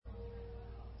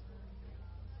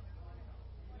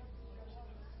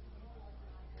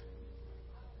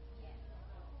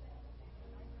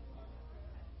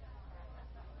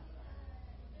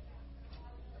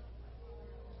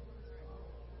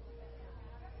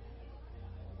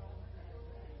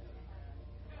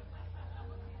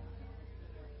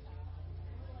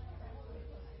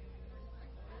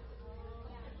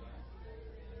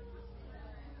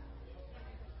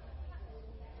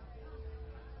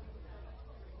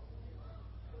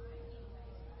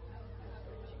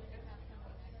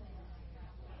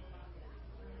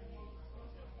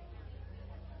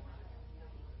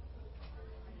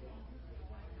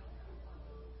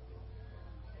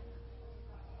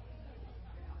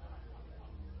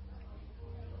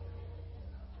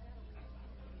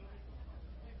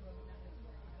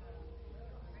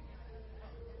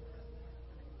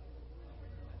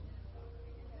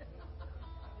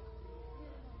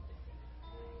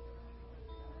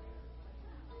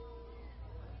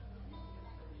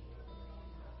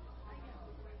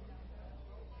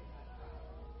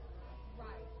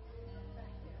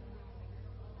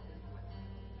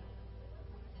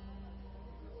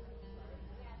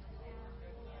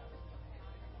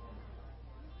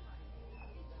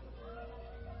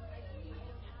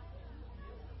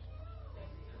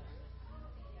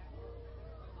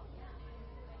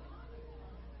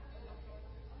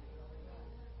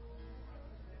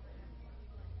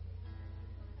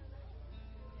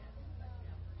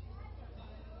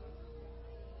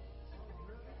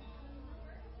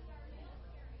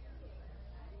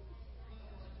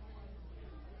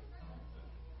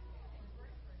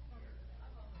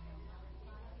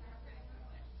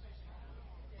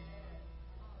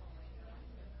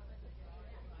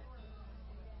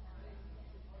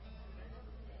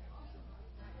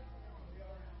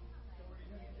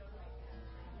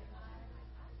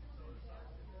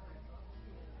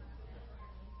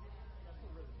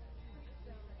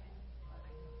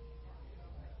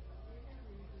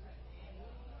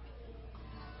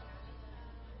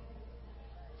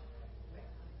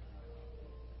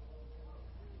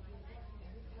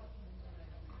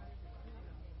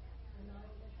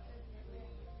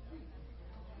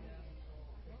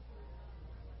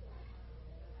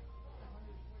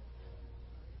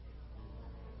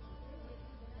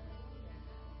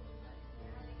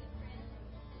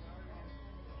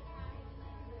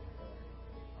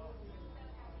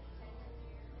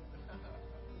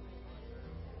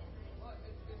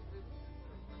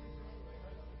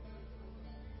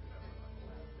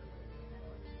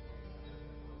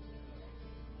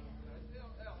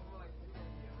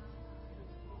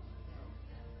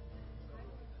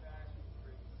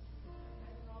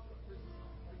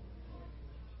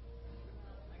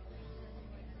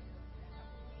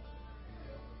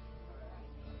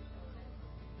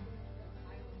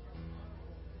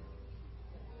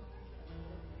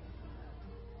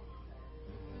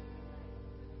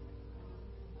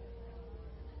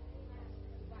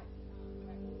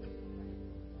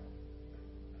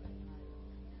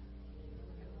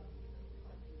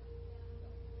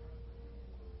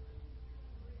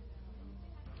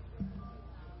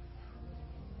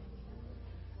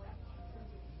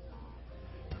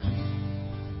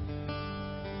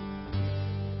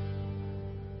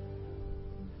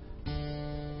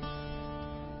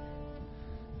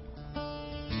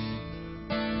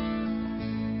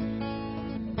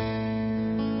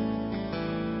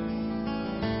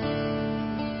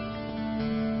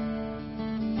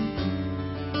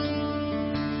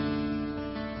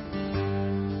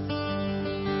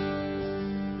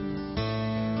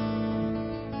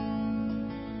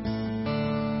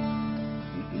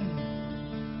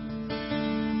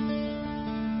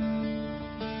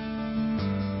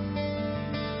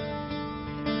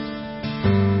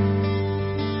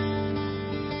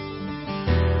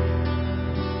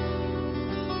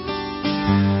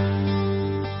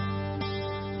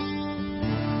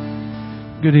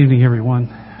Good evening, everyone,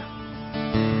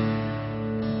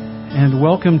 and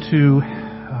welcome to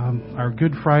our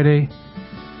Good Friday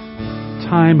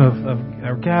time of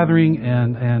our gathering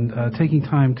and taking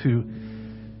time to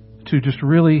just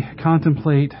really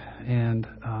contemplate and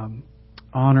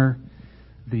honor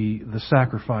the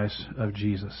sacrifice of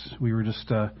Jesus. We were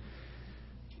just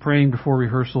praying before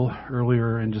rehearsal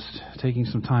earlier and just taking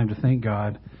some time to thank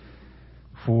God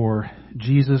for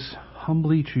Jesus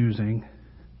humbly choosing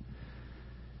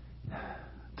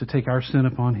to take our sin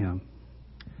upon him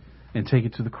and take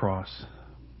it to the cross.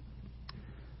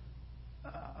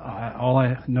 All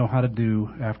I know how to do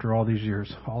after all these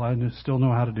years, all I still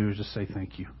know how to do is just say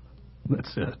thank you.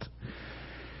 That's it.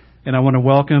 And I want to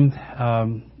welcome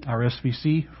our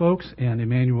SVC folks and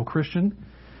Emmanuel Christian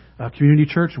Community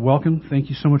Church. Welcome. Thank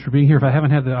you so much for being here. If I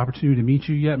haven't had the opportunity to meet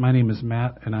you yet, my name is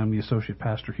Matt, and I'm the associate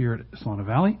pastor here at Solano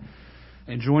Valley.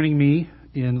 And joining me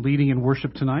in leading in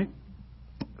worship tonight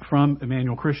from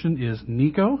Emmanuel Christian is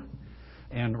Nico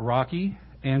and Rocky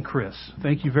and Chris.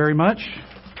 Thank you very much.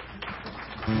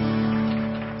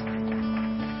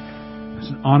 It's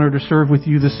an honor to serve with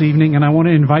you this evening, and I want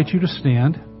to invite you to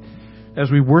stand as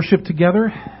we worship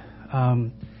together.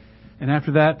 And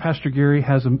after that, Pastor Gary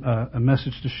has a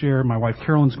message to share. My wife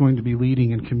Carolyn's going to be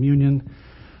leading in communion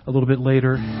a little bit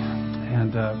later.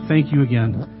 And thank you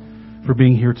again for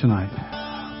being here tonight.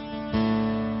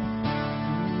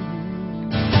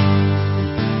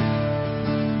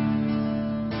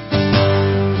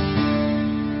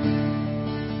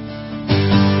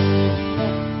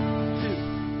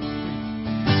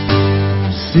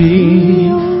 See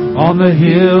on the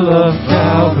hill of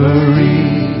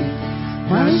Calvary,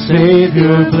 my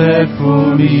Savior bled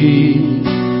for me,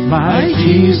 my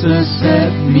Jesus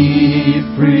set me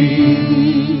free.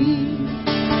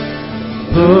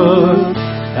 Look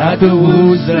at the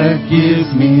wounds that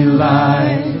give me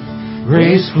life,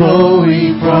 grace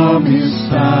flowing from his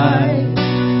side,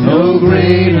 no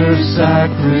greater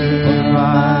sacrifice.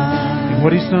 And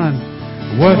what he's done.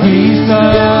 What he's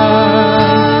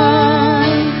done.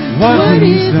 What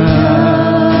he's done,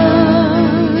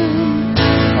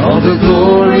 all the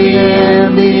glory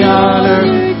and the honor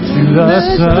to the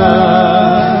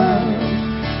Son.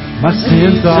 My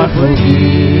sins are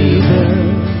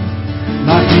forgiven,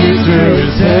 my future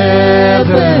is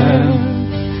heaven.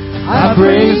 I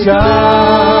praise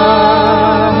God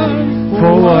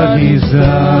for what he's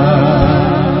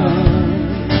done.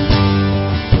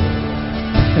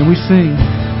 And we sing.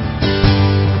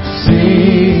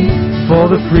 For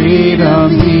the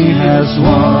freedom he has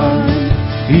won,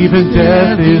 even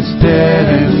death is dead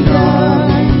and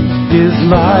gone, his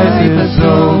life is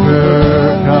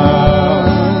overcome.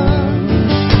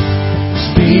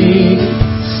 Speak,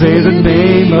 say the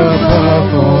name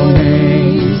above all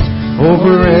names,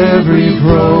 over every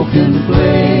broken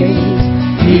place,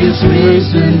 he is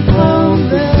risen from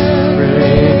the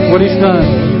grave. What he's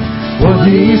done. What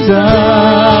he's done.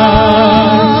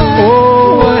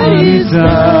 Oh, what he's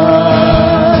done.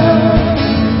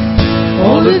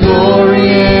 All the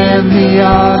glory and the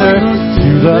honor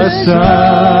to the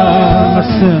Son.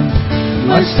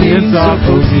 My sins are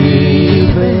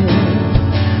forgiven,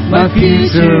 my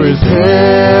future is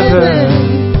heaven.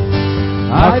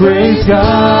 I praise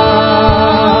God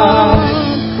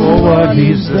for what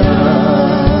he's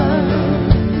done.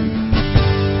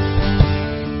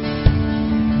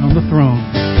 On the throne.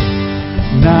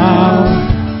 Now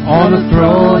on the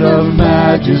throne of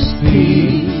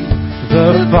majesty,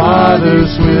 the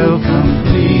Father's will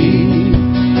complete,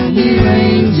 he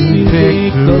reigns in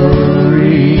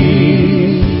victory.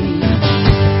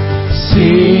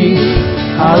 Sing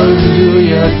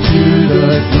hallelujah to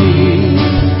the King,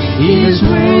 he is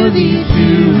worthy to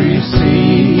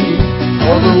receive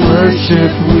all the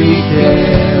worship we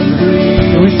can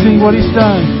bring. We sing what he's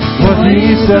done. What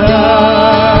he's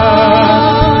done.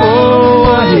 Oh,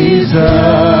 what he's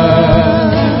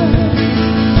done.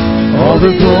 All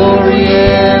the glory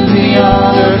and the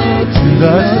honor to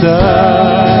the Son.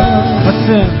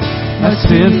 My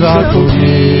sins are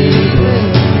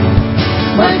forgiven,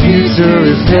 my future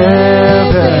is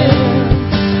heaven.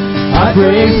 I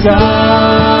praise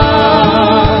God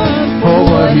for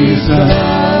what he's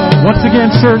done. Once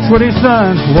again, church, what he's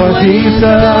done. What he's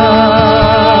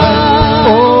done.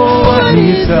 Oh, what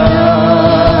he's done.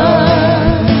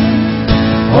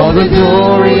 All the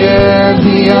glory and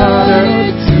the honor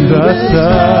to the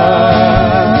Son.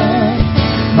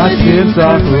 My sins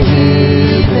are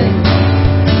forgiven,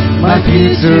 my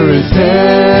future is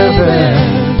heaven.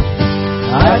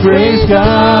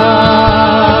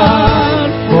 God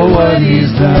for what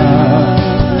He's done.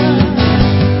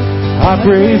 I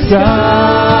praise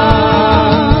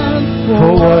God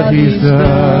for what He's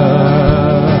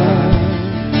done.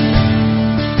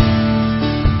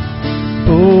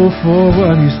 Oh, for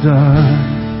what He's done.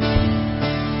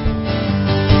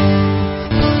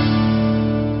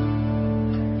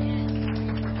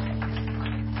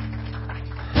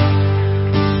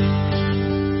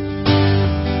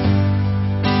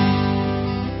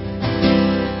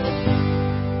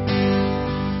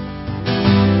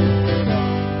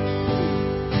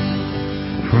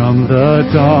 From the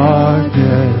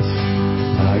darkness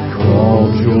I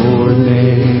called your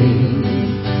name.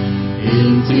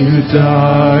 Into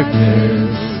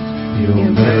darkness your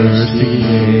mercy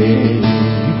came.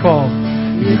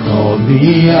 You called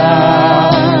me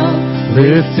out,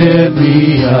 lifted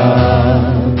me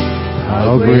up.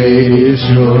 How great is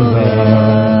your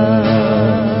love.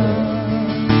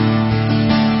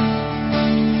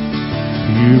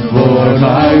 You bore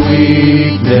my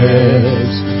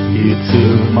weakness, You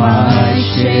took my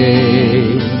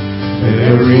shame,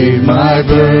 buried my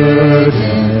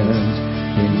burdens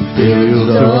in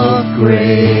fields of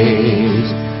grace.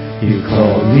 You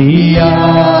called me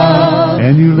out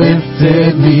and You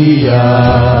lifted me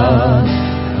up.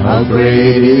 How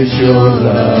great is your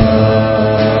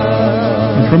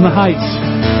love. And from the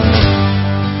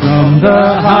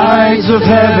heights of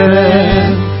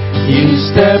heaven, You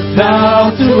stepped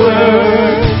down to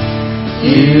earth.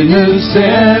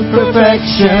 Innocent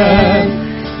perfection,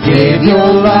 gave Your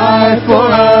life for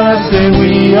us, and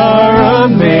we are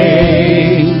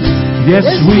amazed. Yes,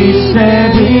 we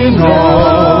stand in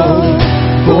awe,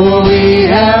 for we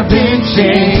have been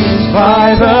changed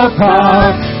by the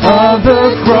power of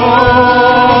the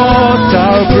cross.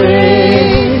 How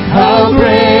great, how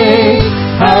great,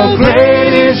 how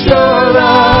great is Your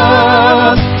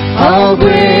love. How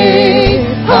great,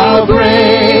 how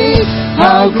great,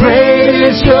 how great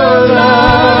is Your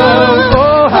love.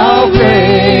 Oh, how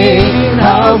great,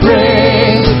 how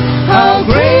great, how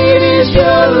great is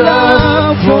Your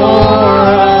love for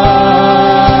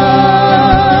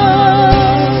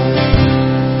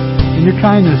us. In Your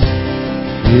kindness,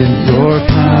 in Your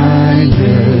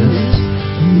kindness,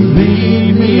 You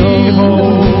lead me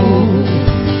home.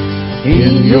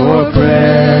 In Your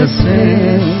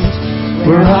presence,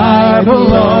 where I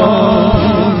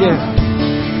belong. yeah.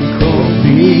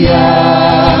 Me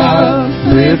out,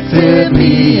 lifted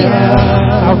me up.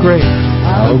 How great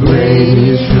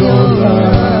is Your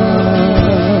love.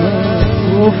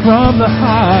 Oh, from the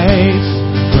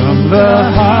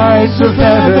heights of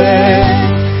heaven,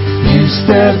 You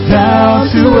stepped down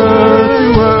to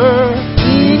earth.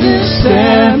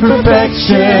 Innocent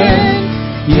perfection,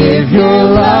 give Your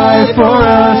life for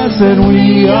us, and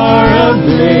we are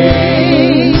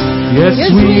amazed. Yes,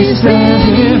 we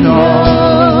stand in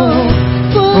awe,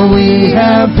 for we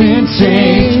have been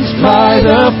changed by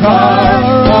the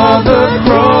power of the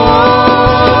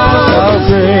cross. How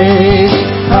great,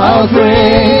 how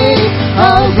great,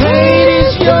 how great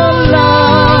is Your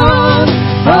love.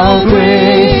 How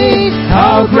great,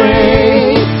 how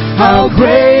great, how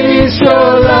great is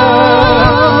Your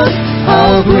love.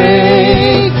 How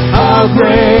great, how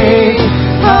great,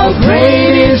 how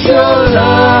great is Your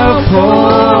love for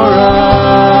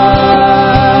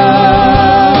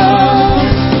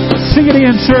us. Sing it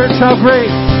in church. How great,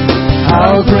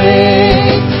 how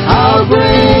great, how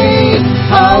great,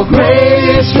 how great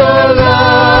is Your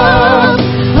love.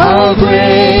 How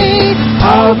great,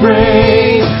 how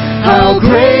great, how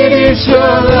great is Your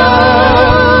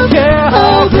love. Yeah,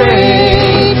 how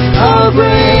great, how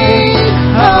great,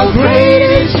 how great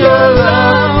is Your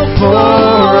love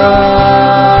for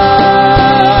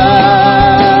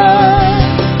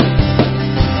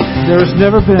us. there's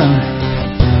never been,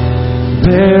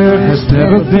 there has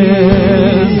never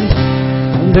been,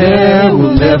 there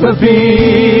will never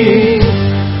be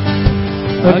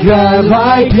a God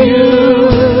like You,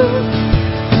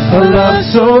 a love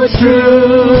so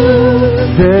true.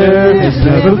 There has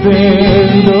never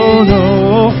been, no,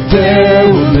 no, there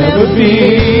will never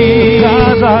be a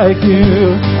God like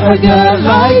You, a God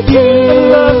like You, a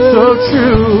love so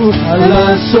true, a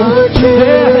love so true.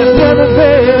 There has never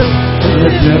been,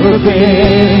 there's never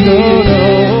been, no, no,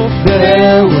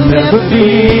 there will never be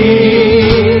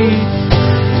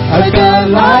a God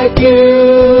like You,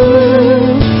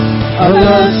 a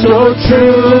love so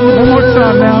true. one more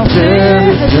time now. There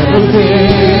has never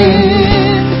been,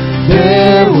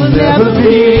 there will never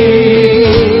be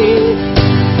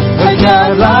a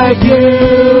God like You,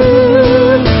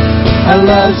 a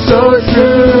love so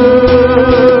true.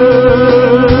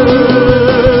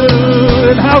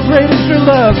 And how great is your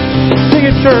love? Sing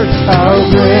it, church. How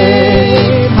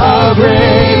great, how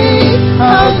great,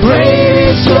 how great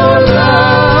is your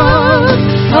love.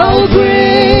 How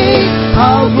great,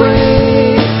 how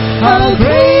great, how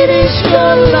great is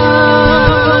your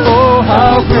love. Oh,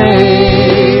 how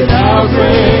great, how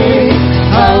great,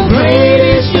 how great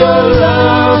is your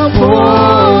love for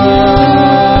us.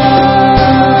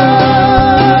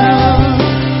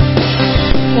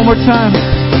 One more time.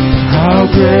 How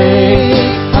great,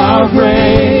 how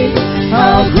great,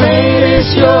 how great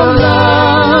is your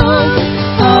love.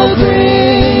 How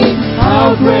great,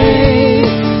 how great,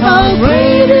 how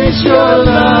great is your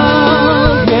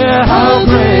love. Yeah, how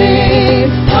great,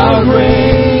 how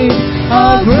great,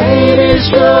 how great is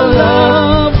your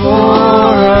love for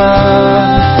us.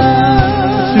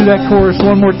 Let's do that chorus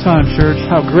one more time, church.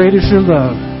 How great is your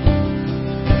love?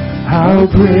 How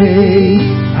great,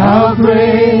 how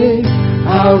great,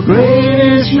 how great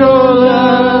is your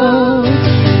love.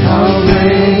 How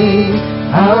great,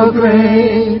 how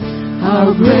great,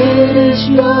 how great is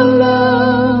your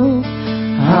love.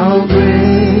 How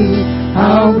great,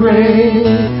 how great,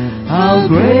 how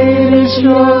great is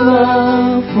your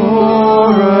love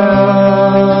for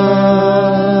us.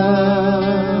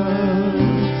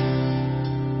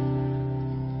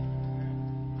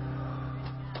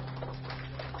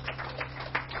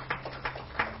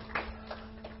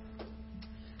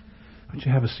 Would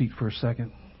you have a seat for a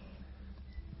second?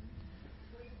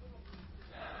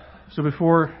 So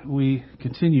before we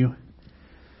continue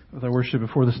with our worship,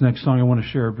 before this next song, I want to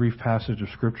share a brief passage of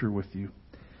Scripture with you.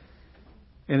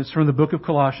 And it's from the book of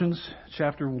Colossians,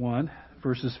 chapter 1,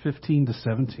 verses 15 to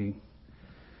 17.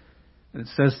 And it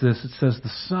says this, it says, "The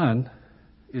Son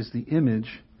is the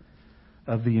image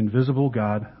of the invisible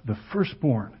God, the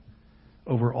firstborn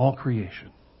over all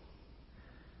creation.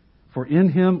 For in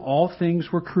Him all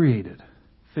things were created,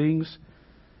 things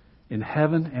in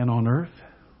heaven and on earth,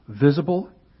 visible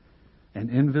and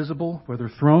invisible, whether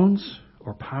thrones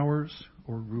or powers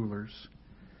or rulers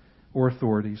or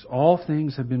authorities. All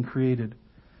things have been created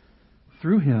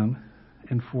through Him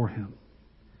and for Him.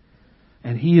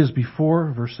 And He is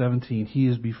before," verse 17, "He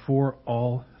is before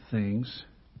all things,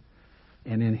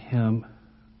 and in Him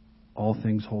all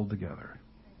things hold together."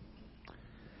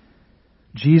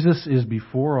 Jesus is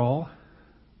before all,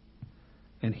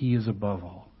 and He is above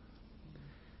all.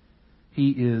 He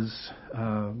is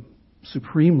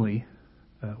supremely,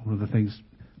 one of the things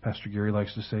Pastor Gary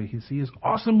likes to say, He is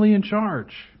awesomely in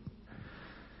charge.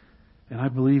 And I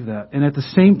believe that. And at the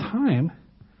same time,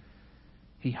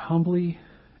 He humbly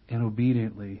and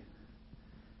obediently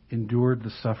endured the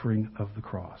suffering of the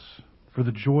cross. For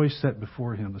the joy set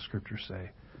before Him, the Scriptures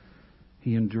say,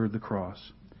 He endured the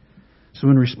cross. So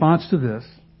in response to this,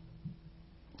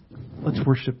 let's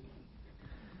worship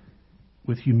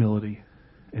with humility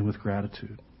and with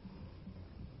gratitude.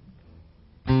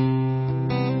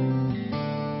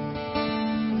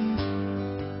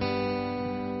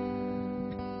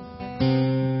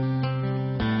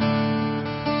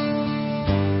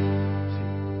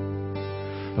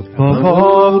 Above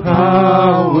all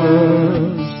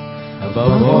powers,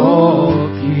 above all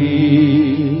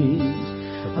kings,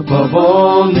 above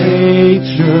all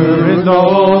nature and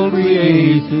all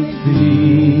created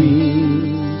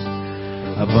things,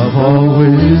 above all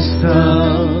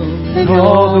wisdom and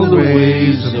all the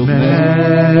ways of man,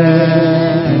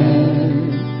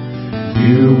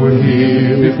 You were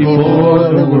here before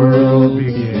the world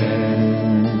began.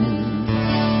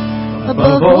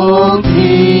 Above all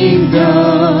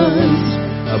kingdoms,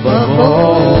 above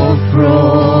all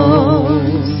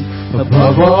thrones,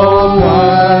 above all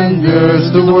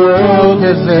wonders the world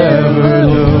has ever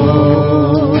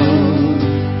known,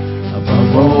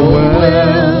 above all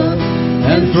wealth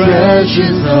and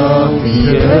treasures of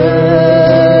the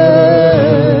earth,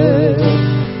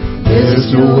 there's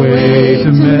no way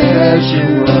to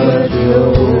measure what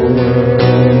You're worth.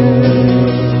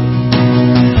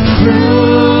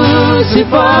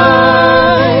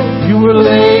 Crucified, You were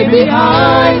laid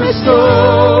behind the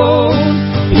stone.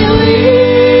 You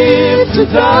lived to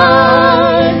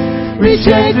die,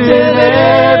 rejected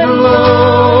and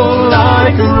alone,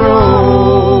 like a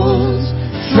rose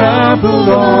trampled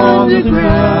on the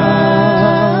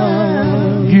ground.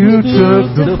 You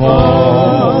took the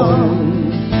fall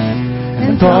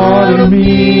and thought of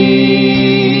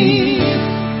me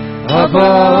above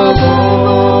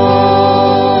all.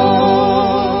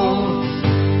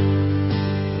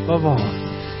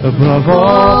 Above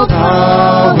all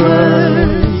powers,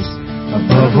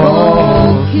 above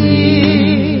all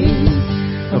kings,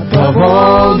 above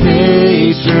all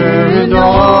nature and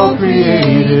all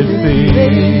created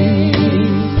things,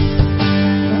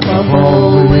 above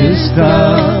all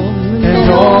wisdom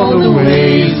and all the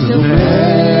ways of man.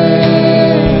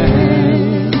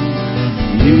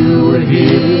 You were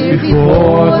here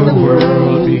before the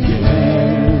world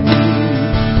began.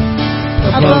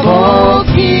 Above all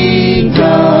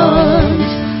kingdoms,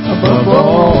 above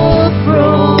all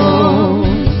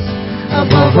thrones,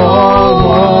 above all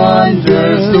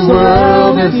wonders the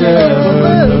world has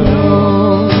ever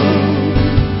known,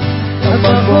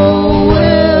 above all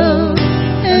wealth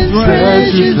and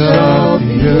treasures of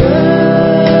the earth,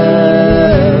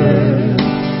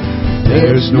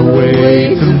 there's no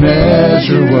way to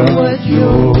measure what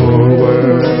you're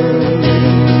worth.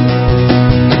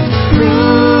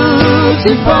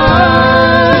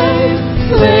 Crucified,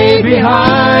 lay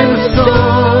behind the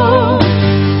stone,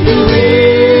 you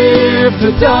live to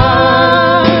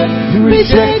die,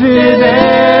 rejected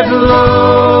and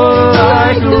alone,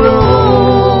 like a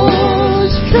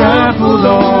rose trampled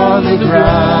on the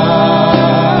ground.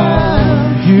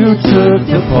 You took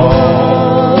the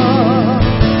fall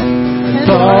and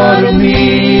thought of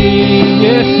me,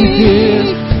 yes you did,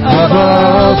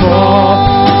 above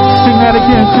all. Sing that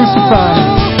again,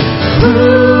 crucified.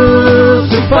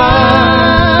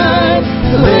 Crucified,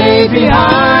 lay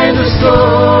behind the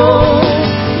stone,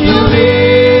 you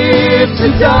live to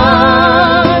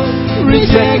die,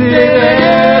 rejected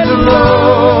and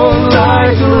alone,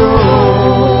 like a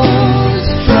rose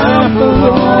trampled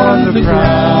on the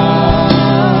ground.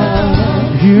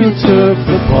 You took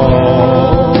the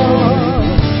fall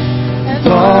and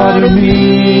thought of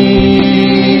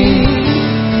me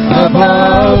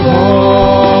above all.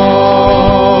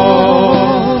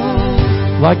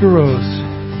 Like a rose,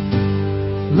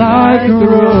 like a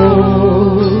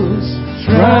rose,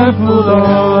 trampled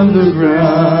on the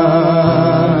ground.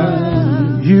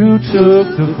 You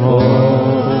took the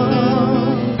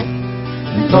fall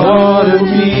and thought of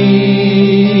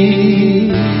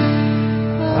me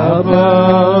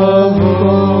above all.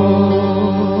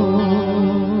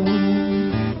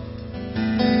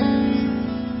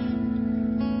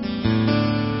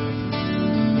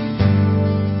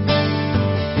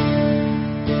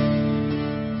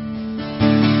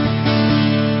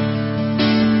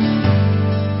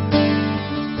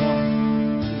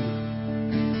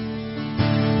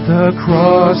 The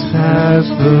cross has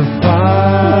the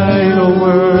final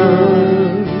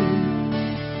word.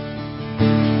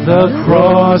 The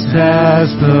cross has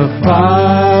the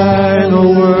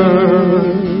final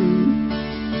word.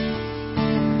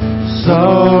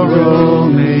 Sorrow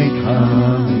may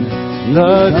come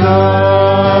the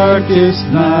darkest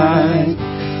night.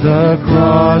 The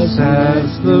cross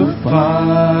has the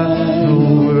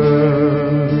final word.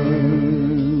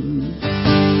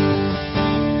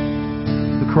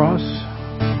 Cross.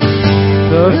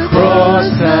 The cross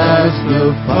has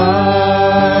the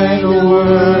final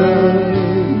word.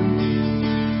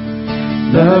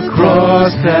 The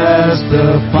cross has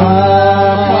the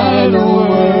final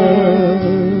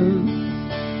word.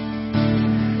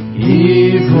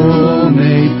 Evil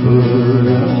may put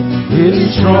up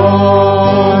its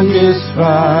strongest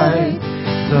fight.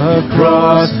 The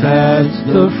cross has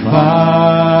the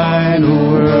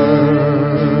final word.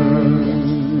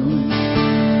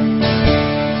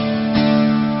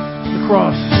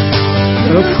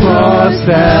 The cross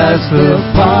has the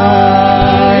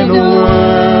final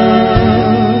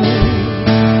word.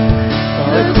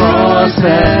 The cross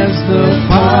has the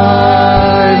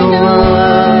final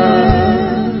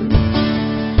word.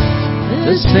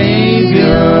 The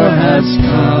Savior has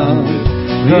come,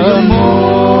 the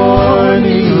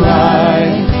morning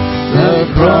light. The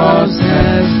cross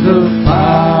has the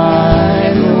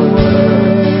final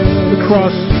word. The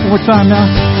cross, one more time now.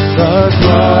 The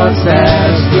cross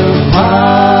has the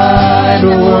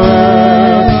final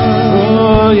word.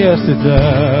 Oh, yes, it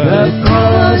does. The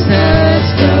cross has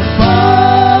the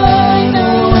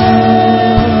final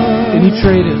word. And He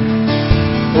traded.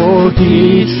 Oh,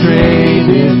 He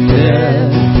traded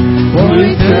death for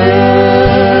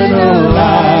eternal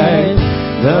life.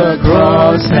 The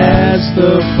cross has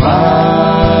the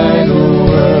final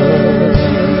word.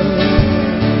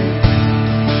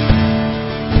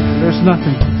 There's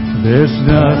nothing. There's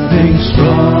nothing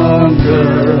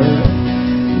stronger,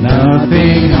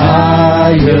 nothing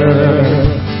higher,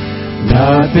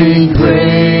 nothing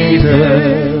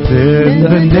greater than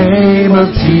the name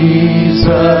of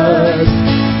Jesus.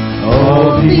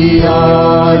 All the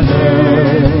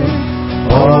honor,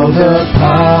 all the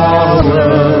power,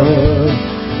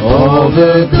 all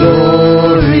the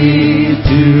glory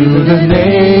to the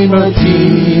name of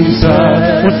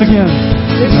Jesus. Once again.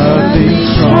 Nothing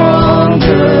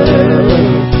stronger,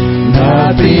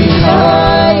 nothing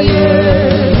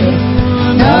higher,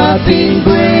 nothing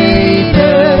greater.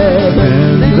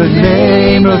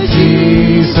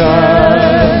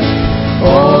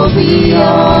 the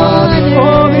honor,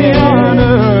 all the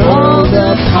honor, all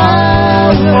the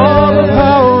power, all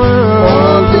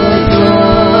the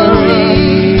glory,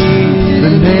 in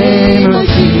the name of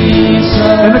Jesus.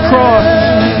 And the cross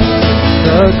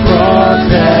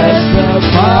has the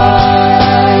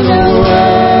final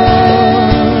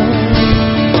word.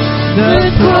 The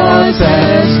cross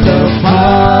has the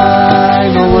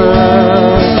final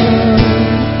word.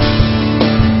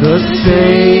 The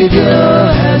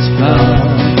Savior has come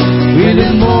with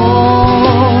the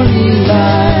morning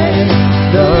light.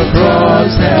 The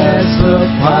cross has the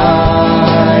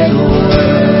final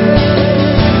word.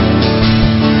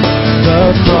 The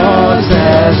cross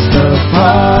has the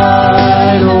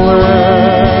final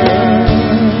word.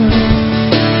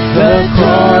 The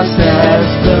cross has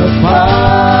the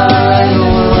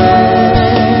final word.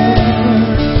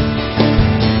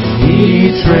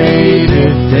 He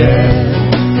traded death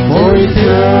for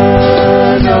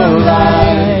eternal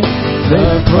life.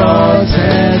 The cross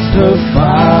has the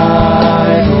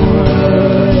final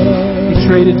word. He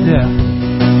traded death.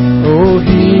 Oh,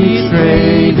 He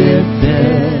traded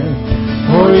death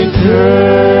for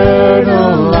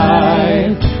eternal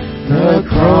life. The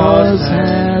cross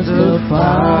has the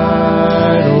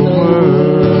final word.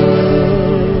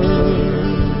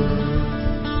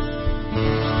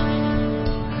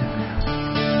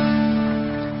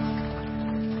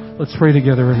 Let's pray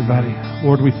together, everybody.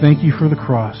 Lord, we thank you for the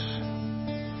cross.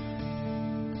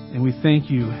 And we thank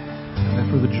you that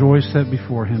for the joy set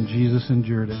before him, Jesus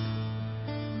endured it.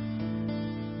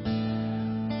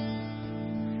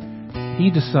 He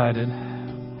decided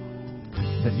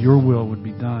that your will would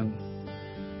be done.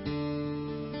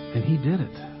 And he did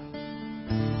it.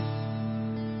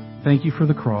 Thank you for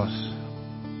the cross.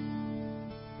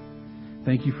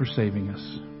 Thank you for saving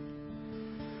us.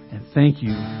 And thank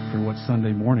you for what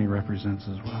Sunday morning represents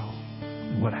as well.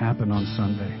 And what happened on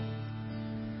Sunday.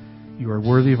 You are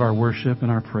worthy of our worship and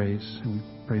our praise. And we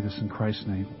pray this in Christ's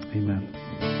name. Amen.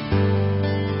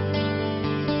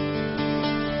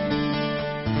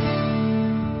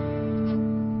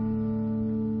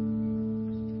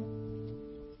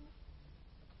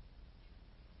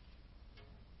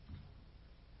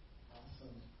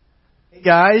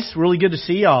 Guys, really good to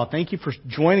see y'all. Thank you for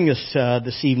joining us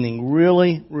this evening.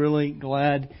 Really, really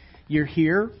glad you're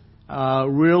here.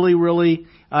 Really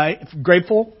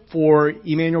grateful for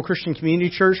Emmanuel Christian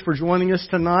Community Church for joining us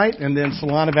tonight, and then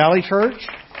Solano Valley Church.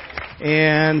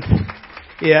 And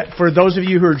yeah, for those of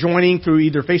you who are joining through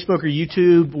either Facebook or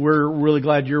YouTube, we're really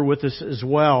glad you're with us as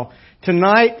well.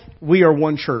 Tonight, we are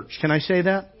one church. Can I say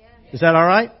that? Is that all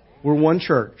right? We're one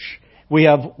church. We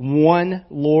have one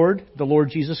Lord, the Lord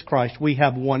Jesus Christ. We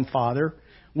have one Father.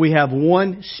 We have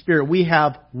one Spirit. We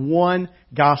have one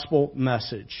gospel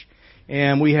message.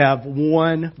 And we have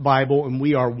one Bible, and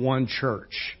we are one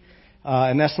church.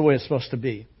 And that's the way it's supposed to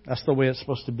be. That's the way it's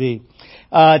supposed to be.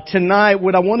 Tonight,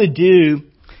 what I want to do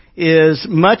is,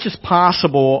 much as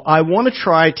possible, I want to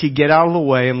try to get out of the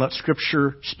way and let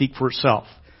Scripture speak for itself.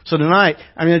 So tonight,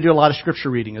 I'm going to do a lot of Scripture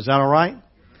reading. Is that all right?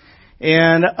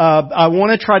 And I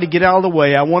want to try to get out of the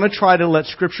way. I want to try to let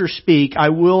Scripture speak. I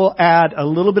will add a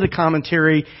little bit of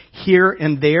commentary here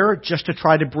and there, just to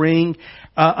try to bring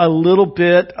a little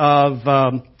bit of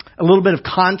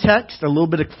context, a little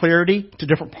bit of clarity to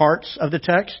different parts of the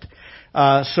text.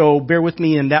 So bear with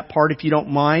me in that part if you don't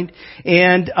mind.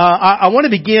 And I want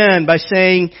to begin by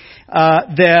saying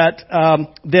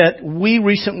that we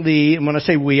recently, and when I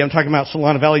say we, I'm talking about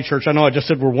Solano Valley Church. I know I just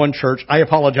said we're one church. I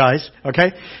apologize,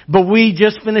 okay? But we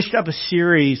just finished up a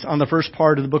series on the first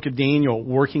part of the book of Daniel,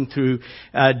 working through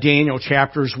Daniel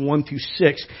chapters 1 through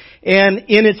 6. And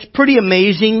it's pretty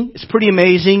amazing. It's pretty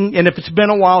amazing. And if it's been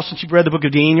a while since you've read the book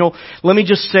of Daniel, let me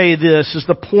just say this, is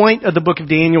the point of the book of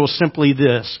Daniel is simply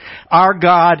this. Our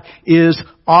God is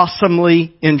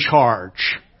awesomely in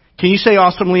charge. Can you say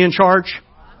awesomely in charge?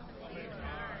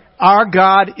 Our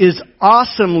God is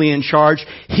awesomely in charge.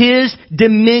 His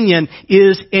dominion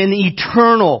is an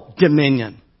eternal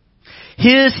dominion.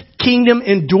 His kingdom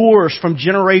endures from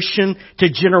generation to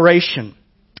generation.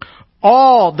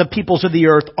 All the peoples of the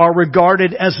earth are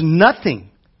regarded as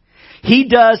nothing. He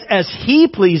does as He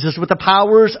pleases with the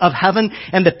powers of heaven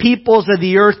and the peoples of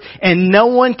the earth, and no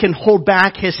one can hold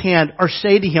back His hand or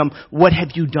say to Him, "What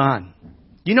have you done?"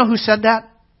 You know who said that?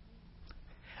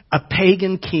 A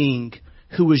pagan king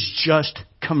who was just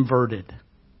converted.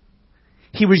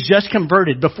 He was just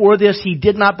converted. Before this, he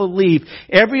did not believe.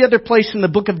 Every other place in the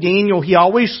book of Daniel, he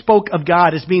always spoke of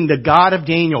God as being the God of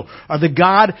Daniel, or the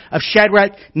God of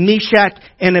Shadrach, Meshach,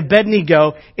 and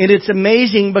Abednego. And it's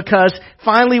amazing because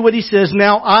finally what he says,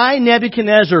 "Now I,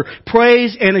 Nebuchadnezzar,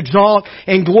 praise and exalt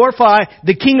and glorify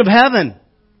the King of heaven."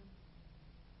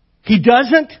 He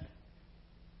doesn't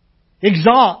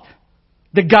exalt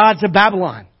the gods of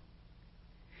Babylon.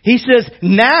 He says,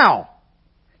 now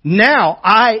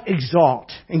I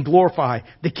exalt and glorify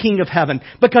the King of heaven,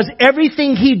 because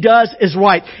everything He does is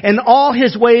right and all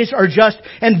His ways are just,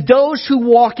 and those who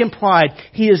walk in pride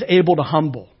He is able to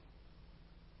humble.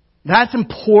 That's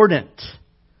important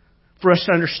for us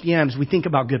to understand as we think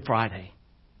about Good Friday.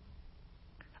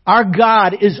 Our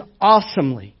God is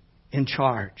awesomely in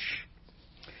charge.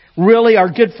 Really, our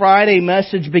Good Friday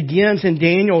message begins in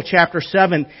Daniel chapter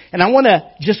 7. And I want to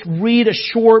just read a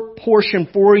short portion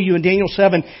for you in Daniel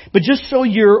 7. But just so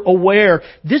you're aware,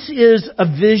 this is a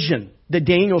vision that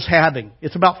Daniel's having.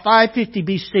 It's about 550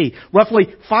 BC,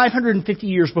 roughly 550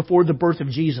 years before the birth of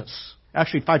Jesus.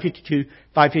 Actually, 552,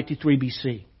 553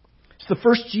 BC. It's the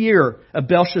first year of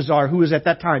Belshazzar, who was at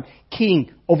that time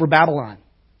king over Babylon.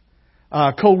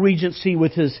 Co-regency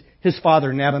with his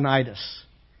father, Nabonidus.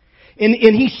 And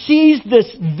he sees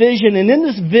this vision, and in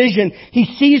this vision, he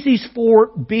sees these four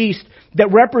beasts that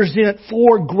represent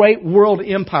four great world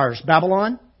empires.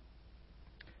 Babylon,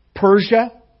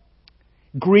 Persia,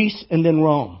 Greece, and then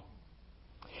Rome.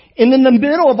 And in the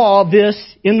middle of all this,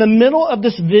 in the middle of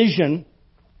this vision,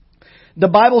 the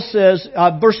Bible says,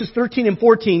 verses 13 and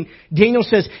 14, Daniel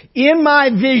says, in my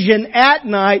vision at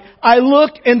night, I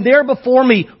looked, and there before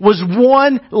me was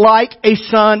one like a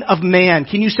son of man.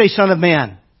 Can you say son of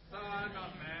man?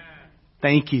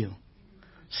 Thank you.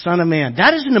 Son of man.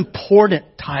 That is an important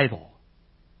title.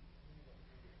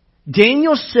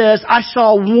 Daniel says, I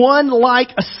saw one like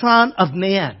a son of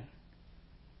man.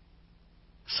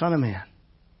 Son of man.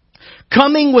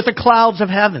 Coming with the clouds of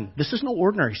heaven. This is no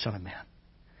ordinary son of man.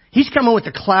 He's coming with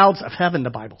the clouds of heaven, the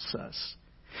Bible says.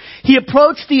 He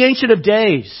approached the Ancient of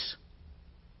Days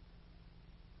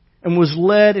and was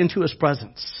led into His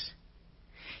presence.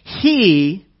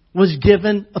 He was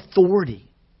given authority.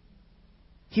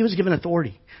 He was given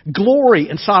authority, glory,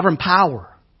 and sovereign power.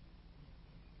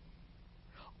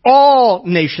 All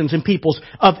nations and peoples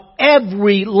of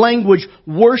every language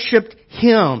worshipped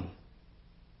Him.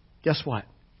 Guess what?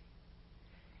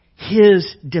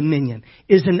 His dominion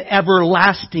is an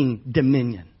everlasting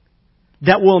dominion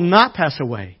that will not pass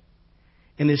away.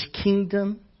 And His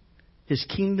kingdom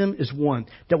is one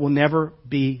that will never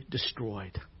be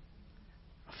destroyed.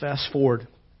 Fast forward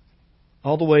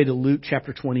all the way to Luke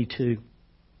chapter 22.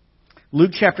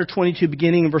 Luke chapter 22,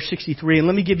 beginning in verse 63. And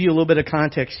let me give you a little bit of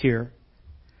context here.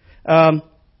 The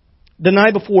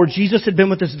night before, Jesus had been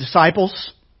with His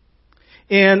disciples.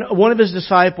 And one of His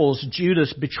disciples,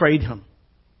 Judas, betrayed Him.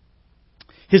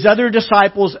 His other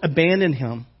disciples abandoned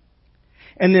Him.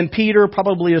 And then Peter,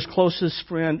 probably His closest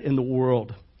friend in the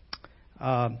world,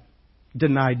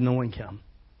 denied knowing Him.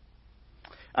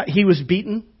 He was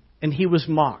beaten and he was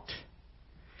mocked.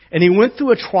 And he went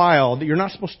through a trial that you're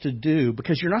not supposed to do,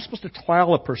 because you're not supposed to try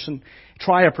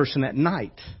a person at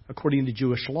night, according to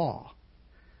Jewish law.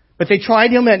 But they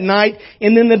tried him at night,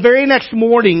 and then the very next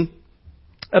morning,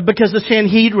 because the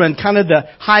Sanhedrin, kind of the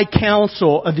high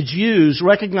council of the Jews,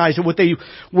 recognized that what they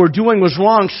were doing was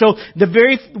wrong. So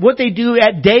what they do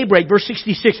at daybreak, verse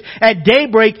 66, at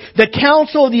daybreak, the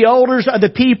council of the elders of the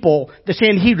people, the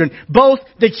Sanhedrin, both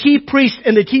the chief priests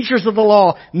and the teachers of the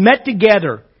law, met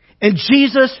together. And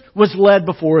Jesus was led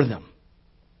before them.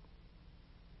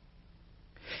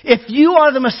 If you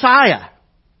are the Messiah,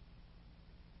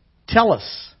 tell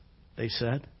us, they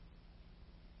said.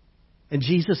 And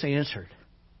Jesus answered,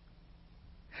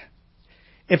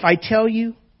 if I tell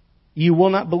you, you will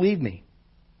not believe me.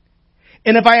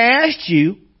 And if I asked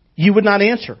you, you would not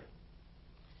answer.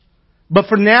 But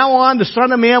from now on, the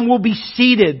Son of Man will be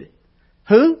seated.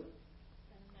 Who?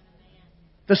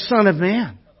 The Son of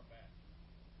Man.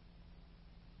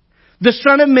 The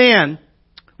Son of Man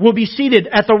will be seated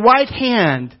at the right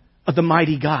hand of the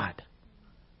mighty God.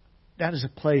 That is a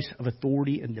place of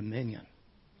authority and dominion.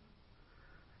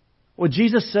 What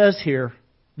Jesus says here,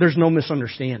 there's no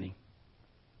misunderstanding.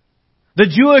 The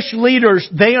Jewish leaders,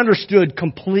 they understood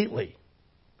completely.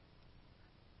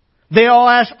 They all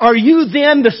asked, are you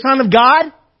then the Son of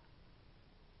God?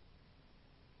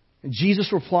 And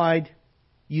Jesus replied,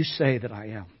 you say that I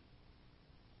am.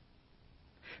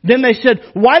 Then they said,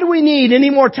 why do we need any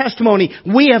more testimony?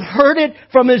 We have heard it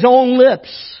from His own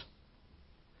lips.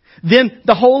 Then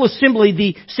the whole assembly,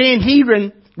 the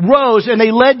Sanhedrin, rose and they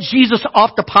led Jesus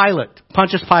off to Pilate,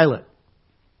 Pontius Pilate.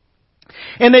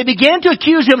 And they began to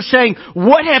accuse Him, saying,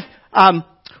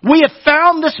 we have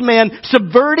found this man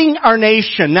subverting our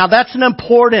nation. Now that's an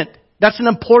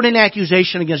important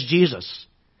accusation against Jesus.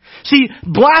 See,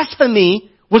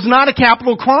 blasphemy was not a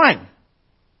capital crime.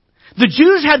 The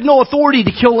Jews had no authority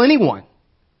to kill anyone.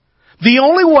 The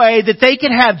only way that they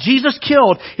could have Jesus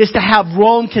killed is to have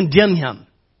Rome condemn him.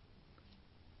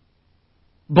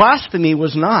 Blasphemy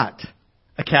was not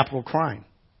a capital crime,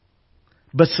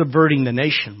 but subverting the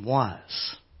nation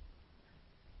was.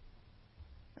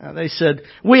 They said,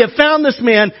 "We have found this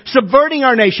man subverting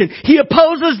our nation. He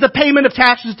opposes the payment of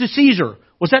taxes to Caesar."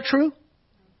 Was that true?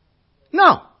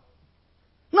 No.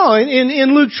 No,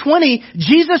 in Luke 20,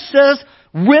 Jesus says,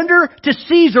 "Render to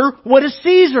Caesar what is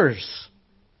Caesar's,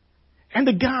 and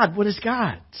to God what is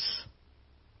God's."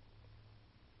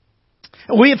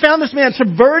 We have found this man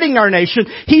subverting our nation.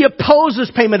 He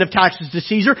opposes payment of taxes to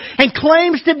Caesar and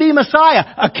claims to be Messiah,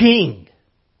 a king.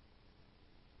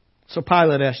 So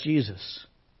Pilate asked Jesus,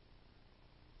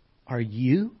 "Are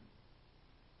you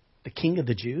the king of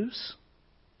the Jews?"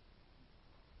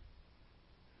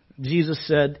 Jesus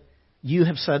said, "You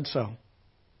have said so."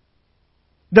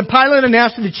 Then Pilate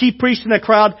announced to the chief priests in the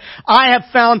crowd, "I have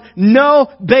found no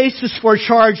basis for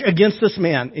charge against this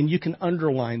man." And you can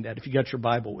underline that if you got your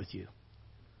Bible with you.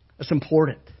 That's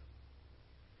important.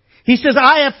 He says,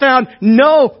 "I have found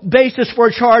no basis for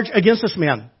a charge against this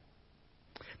man."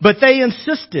 But they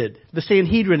insisted, the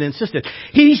Sanhedrin insisted.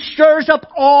 He stirs up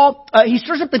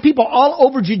the people all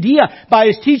over Judea by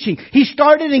his teaching. He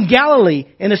started in Galilee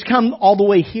and has come all the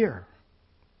way here.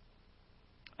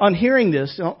 On hearing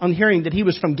that he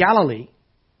was from Galilee,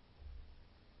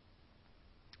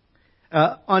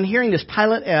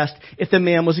 Pilate asked if the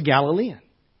man was a Galilean.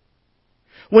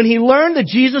 When he learned that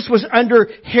Jesus was under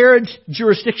Herod's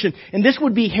jurisdiction, and this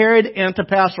would be Herod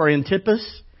Antipas or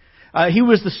Antipas, he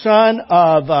was the son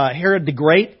of Herod the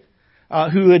Great,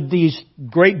 who had these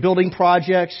great building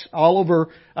projects all over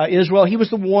Israel. He was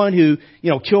the one who,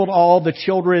 killed all the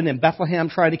children in Bethlehem,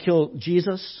 tried to kill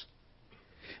Jesus.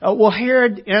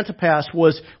 Herod Antipas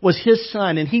was his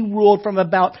son, and he ruled from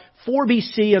about 4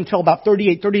 BC until about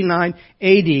 38, 39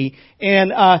 AD.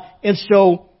 And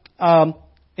so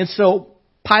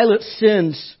Pilate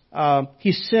sends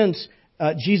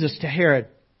Jesus to Herod.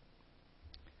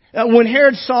 When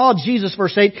Herod saw Jesus,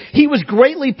 verse 8, he was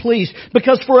greatly pleased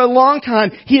because for a long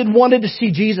time he had wanted to see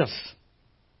Jesus.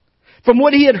 From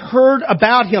what he had heard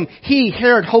about him,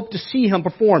 Herod, hoped to see him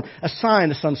perform a sign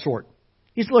of some sort.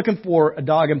 He's looking for a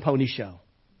dog and pony show.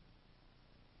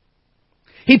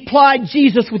 He plied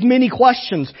Jesus with many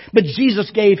questions, but Jesus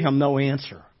gave him no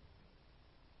answer.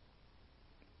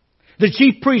 The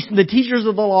chief priests and the teachers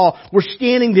of the law were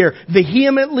standing there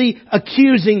vehemently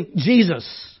accusing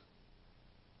Jesus.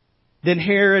 Then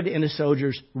Herod and his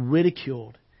soldiers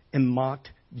ridiculed and mocked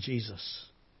Jesus.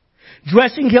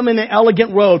 Dressing him in an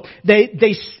elegant robe,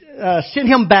 they sent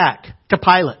him back to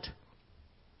Pilate.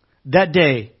 That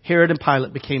day, Herod and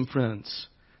Pilate became friends.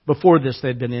 Before this, they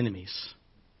had been enemies.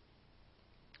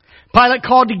 Pilate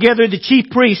called together the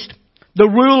chief priests, the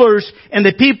rulers, and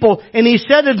the people, and he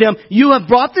said to them, "You have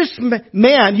brought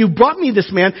you brought me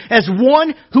this man as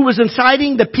one who was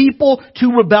inciting the people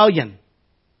to rebellion.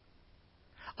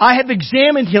 I have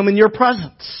examined him in your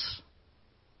presence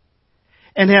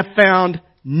and have found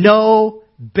no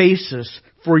basis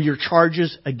for your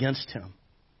charges against him."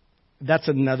 That's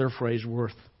another phrase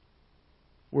worth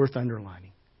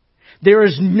underlining. There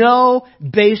is no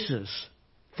basis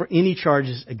for any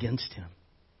charges against him.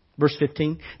 Verse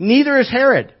 15, "Neither is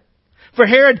Herod, for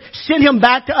Herod sent him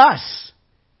back to us.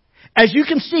 As you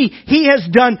can see, he has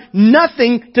done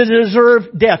nothing to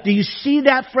deserve death." Do you see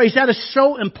that phrase? That is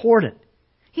so important.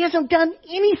 He hasn't done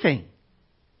anything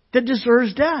that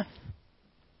deserves death.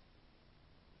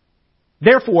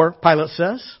 Therefore, Pilate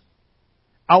says,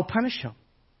 "I'll punish him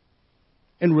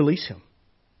and release him."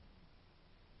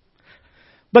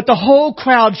 But the whole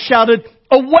crowd shouted,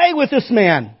 "Away with this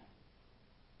man!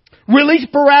 Release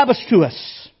Barabbas to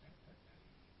us."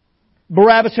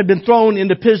 Barabbas had been thrown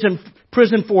into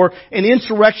prison for an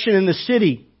insurrection in the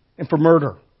city and for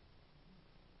murder.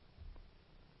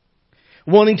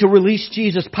 Wanting to release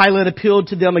Jesus, Pilate appealed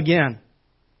to them again.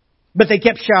 But they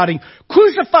kept shouting,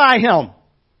 "Crucify him!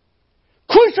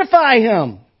 Crucify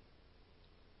him!"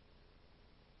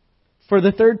 For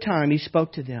the third time he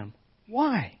spoke to them.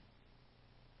 "Why?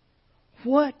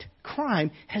 What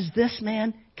crime has this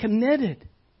man committed?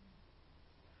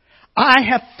 I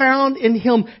have found in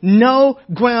him no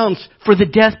grounds for the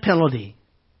death penalty."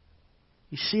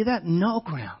 You see that? No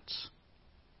grounds.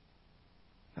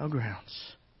 No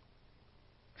grounds.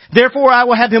 "Therefore I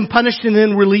will have him punished and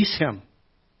then release him."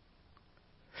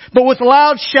 But with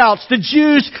loud shouts, the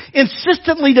Jews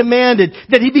insistently demanded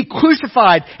that he be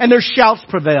crucified, and their shouts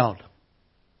prevailed.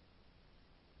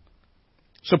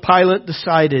 So Pilate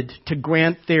decided to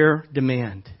grant their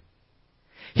demand.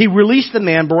 He released the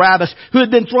man, Barabbas, who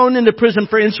had been thrown into prison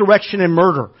for insurrection and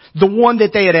murder, the one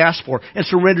that they had asked for, and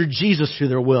surrendered Jesus to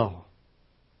their will.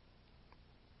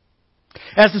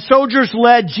 As the soldiers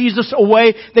led Jesus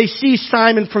away, they seized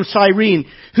Simon from Cyrene,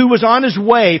 who was on his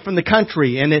way from the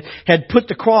country, and had put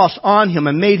the cross on him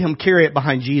and made him carry it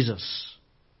behind Jesus.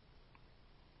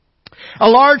 A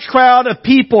large crowd of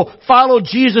people followed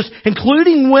Jesus,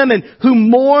 including women who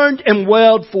mourned and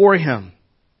wailed for him.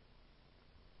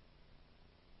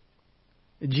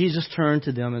 Jesus turned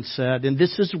to them and said, and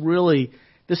this is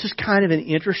kind of an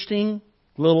interesting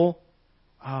little,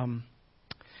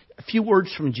 a few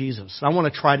words from Jesus. I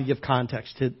want to try to give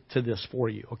context to this for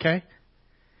you, okay?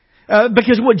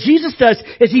 Because what Jesus does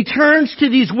is He turns to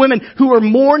these women who are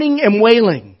mourning and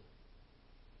wailing.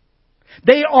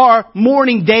 They are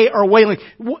mourning, they are wailing.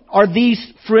 Are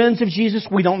these friends of Jesus?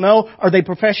 We don't know. Are they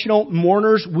professional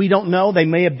mourners? We don't know. They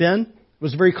may have been. It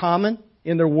was very common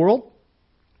in their world.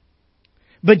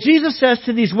 But Jesus says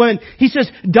to these women, He says,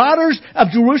 daughters of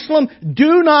Jerusalem,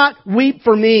 do not weep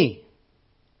for me.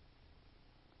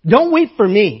 Don't weep for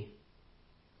me.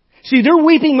 See, they're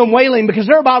weeping and wailing because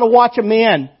they're about to watch a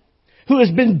man who has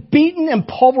been beaten and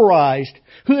pulverized,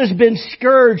 who has been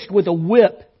scourged with a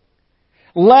whip,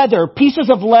 leather, pieces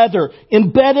of leather,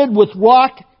 embedded with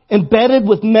rock, embedded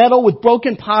with metal, with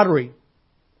broken pottery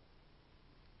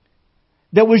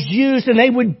that was used, and they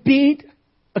would beat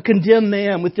a condemned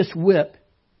man with this whip.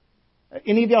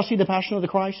 Any of y'all see The Passion of the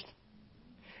Christ?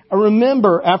 I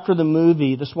remember after the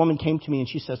movie, this woman came to me and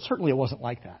she said, certainly it wasn't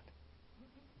like that.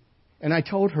 And I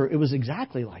told her it was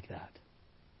exactly like that.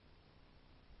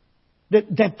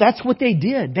 That's what they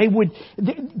did.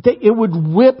 It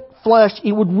would rip flesh.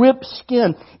 It would rip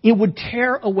skin. It would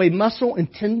tear away muscle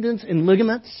and tendons and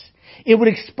ligaments. It would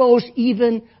expose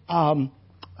even,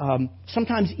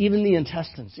 sometimes even the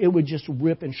intestines. It would just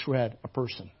rip and shred a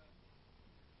person.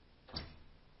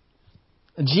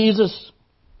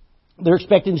 They're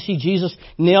expecting to see Jesus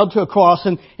nailed to a cross.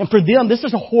 And for them, this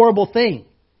is a horrible thing.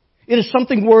 It is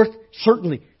something worth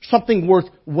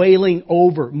wailing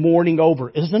over, mourning over,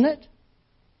 isn't it?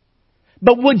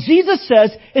 But what Jesus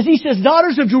says is He says,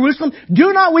 daughters of Jerusalem,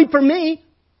 do not weep for me.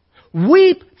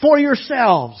 Weep for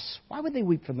yourselves. Why would they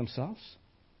weep for themselves?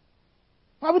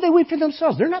 Why would they weep for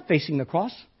themselves? They're not facing the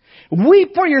cross.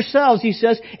 Weep for yourselves, He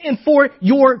says, and for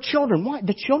your children. Why?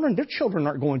 Their children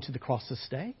aren't going to the cross this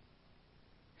day.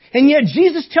 And yet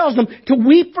Jesus tells them to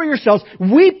weep for yourselves,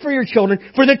 weep for your children,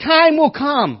 for the time will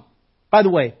come. By the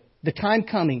way, the time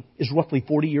coming is roughly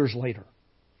 40 years later.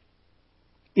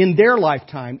 In their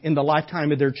lifetime, in the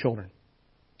lifetime of their children.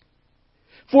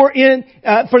 For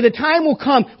the time will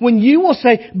come when you will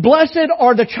say, blessed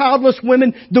are the childless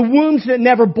women, the wombs that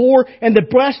never bore, and the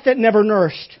breasts that never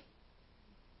nursed.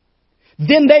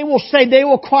 Then they will say, they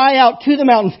will cry out to the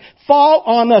mountains, fall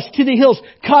on us, to the hills,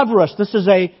 cover us. This is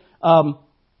a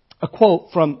quote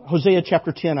from Hosea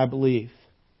chapter 10, I believe.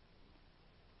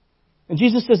 And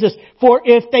Jesus says this, for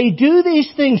if they do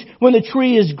these things when the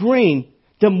tree is green,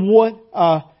 then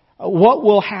what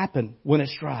will happen when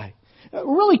it's dry?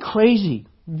 Really crazy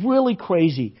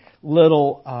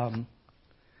little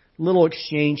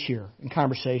exchange here in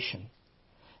conversation.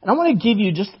 And I want to give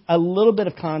you just a little bit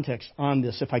of context on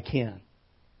this if I can.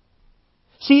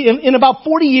 See, in about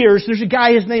 40 years, there's a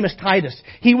guy, his name is Titus.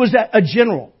 He was a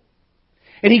general.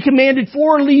 And he commanded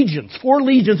four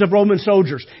legions of Roman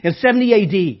soldiers in 70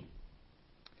 AD.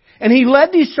 And he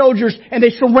led these soldiers and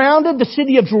they surrounded the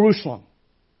city of Jerusalem.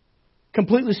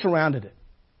 Completely surrounded it.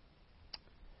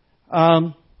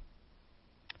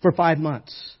 For 5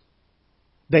 months,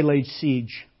 they laid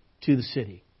siege to the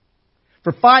city.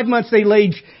 For 5 months, they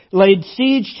laid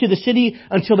siege to the city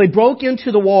until they broke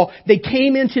into the wall. They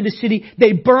came into the city.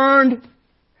 They burned.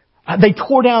 They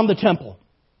tore down the temple.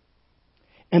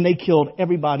 And they killed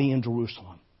everybody in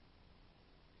Jerusalem.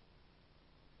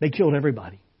 They killed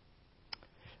everybody.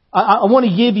 I want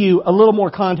to give you a little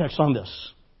more context on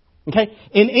this. Okay?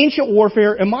 In ancient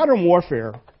warfare, in modern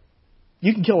warfare,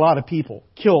 you can kill a lot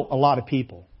of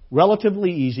people.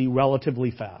 Relatively easy,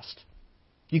 relatively fast.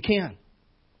 You can.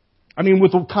 I mean,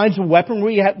 with the kinds of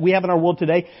weaponry we have in our world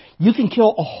today, you can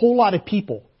kill a whole lot of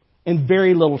people in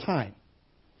very little time.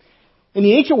 In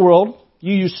the ancient world,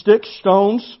 you use sticks,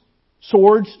 stones,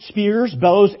 swords, spears,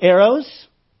 bows, arrows.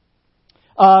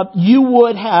 You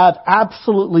would have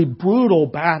absolutely brutal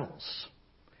battles.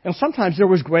 And sometimes there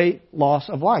was great loss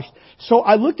of life. So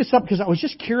I looked this up because I was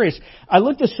just curious. I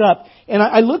looked this up, and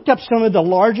I looked up some of the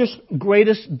largest,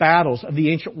 greatest battles of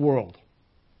the ancient world.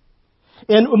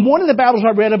 And one of the battles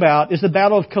I read about is the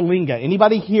Battle of Kalinga.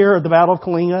 Anybody hear of the Battle of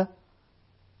Kalinga?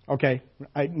 Okay.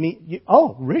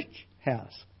 Rich has.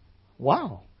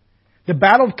 Wow. The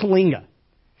Battle of Kalinga.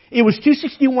 It was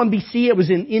 261 BC. It was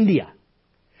in India.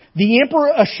 The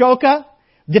Emperor Ashoka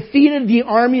defeated the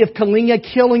army of Kalinga,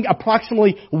 killing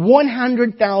approximately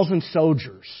 100,000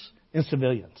 soldiers and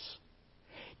civilians.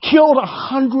 Killed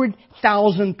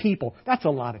 100,000 people. That's a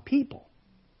lot of people.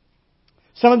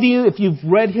 Some of you, if you've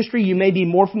read history, you may be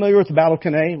more familiar with the Battle of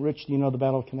Cannae. Rich, do you know the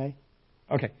Battle of Cannae?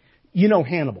 Okay. You know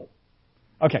Hannibal.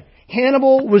 Okay.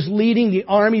 Hannibal was leading the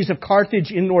armies of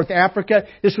Carthage in North Africa.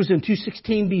 This was in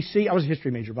 216 BC. I was a history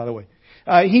major, by the way.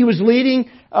 He was leading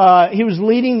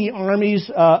the armies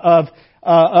of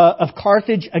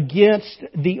Carthage against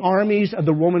the armies of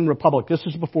the Roman Republic. This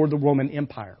was before the Roman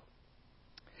Empire.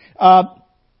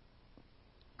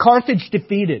 Carthage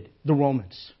defeated the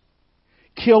Romans,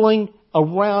 killing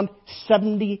around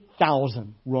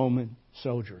 70,000 Roman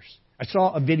soldiers. I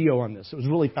saw a video on this. It was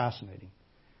really fascinating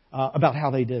about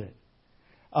how they did it.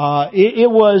 It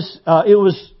was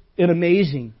an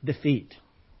amazing defeat.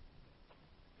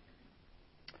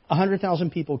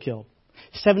 100,000 people killed.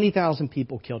 70,000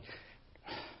 people killed.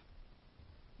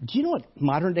 Do you know what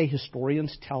modern day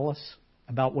historians tell us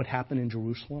about what happened in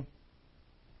Jerusalem?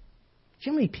 Do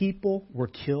you know how many people were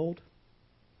killed?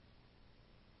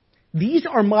 These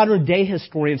are modern day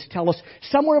historians tell us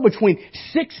somewhere between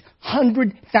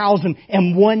 600,000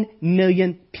 and 1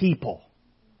 million people.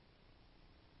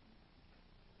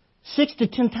 6 to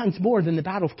 10 times more than the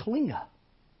Battle of Kalinga.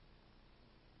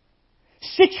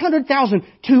 600,000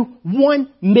 to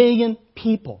 1 million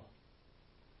people.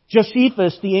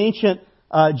 Josephus, the ancient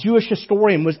Jewish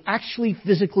historian, was actually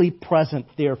physically present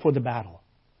there for the battle.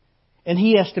 And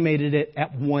he estimated it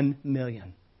at 1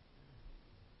 million.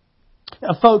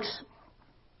 Now, folks,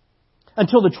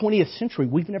 until the 20th century,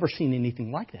 we've never seen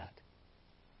anything like that.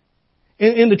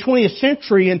 In the 20th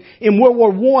century, in World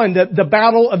War I, the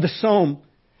Battle of the Somme,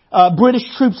 British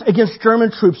troops against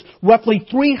German troops, roughly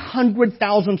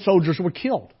 300,000 soldiers were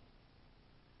killed.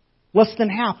 Less than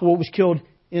half of what was killed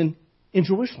in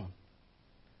Jerusalem.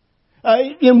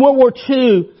 In World War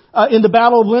II, in the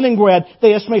Battle of Leningrad,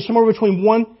 they estimate somewhere between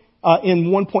 1 and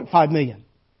 1.5 million.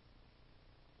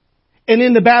 And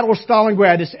in the Battle of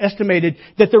Stalingrad, it's estimated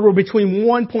that there were between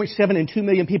 1.7 and 2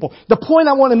 million people. The point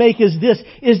I want to make is this,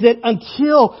 is that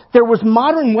until there was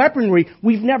modern weaponry,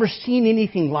 we've never seen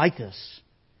anything like this.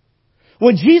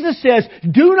 When Jesus says,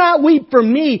 do not weep for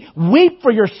me, weep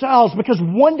for yourselves, because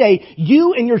one day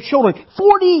you and your children,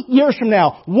 40 years from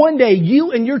now, one day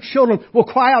you and your children will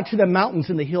cry out to the mountains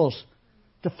and the hills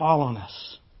to fall on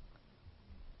us.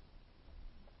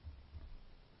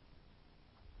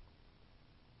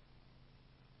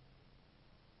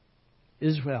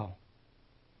 Israel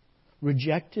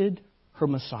rejected her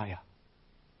Messiah.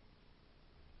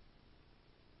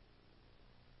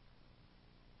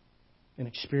 And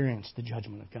experienced the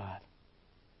judgment of God.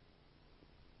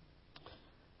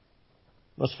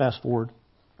 Let's fast forward.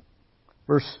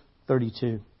 Verse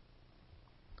 32.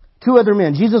 Two other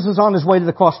men. Jesus is on his way to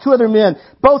the cross. Two other men,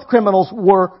 both criminals,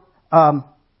 were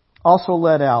also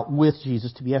led out with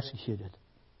Jesus to be executed.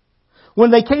 When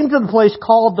they came to the place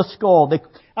called the Skull,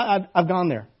 I've gone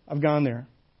there.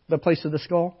 The place of the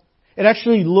skull. It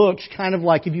actually looks kind of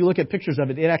like, if you look at pictures of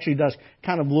it, it actually does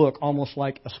kind of look almost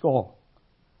like a skull.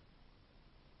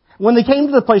 When they came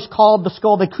to the place called the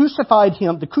Skull, they crucified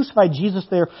Jesus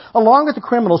there, along with the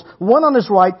criminals, one on his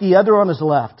right, the other on his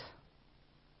left.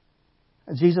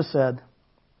 And Jesus said,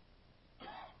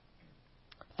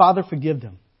 Father, forgive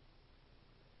them,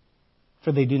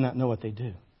 for they do not know what they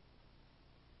do.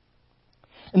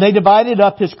 And they divided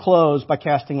up his clothes by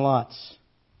casting lots.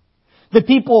 The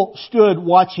people stood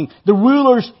watching. The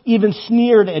rulers even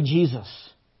sneered at Jesus.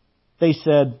 They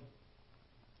said,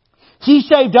 He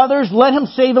saved others, let him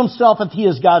save himself if he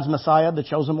is God's Messiah, the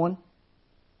chosen one.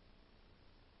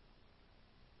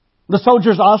 The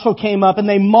soldiers also came up and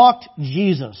they mocked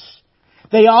Jesus.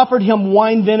 They offered him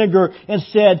wine vinegar and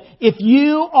said, if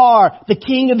you are the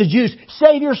king of the Jews,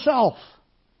 save yourself.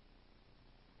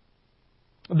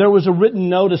 There was a written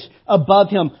notice above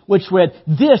him which read,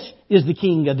 this is the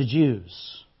king of the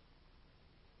Jews.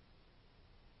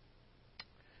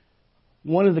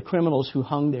 One of the criminals who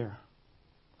hung there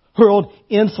hurled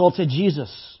insults at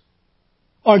Jesus.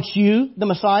 Aren't you the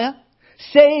Messiah?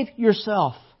 Save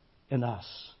yourself and us.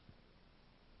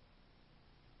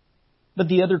 But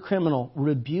the other criminal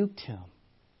rebuked him.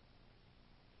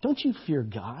 Don't you fear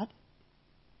God?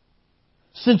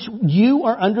 Since you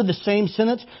are under the same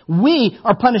sentence, we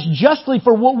are punished justly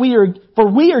for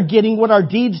we are getting what our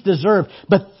deeds deserve.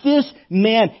 But this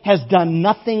man has done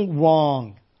nothing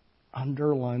wrong.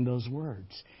 Underline those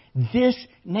words. This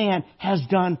man has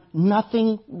done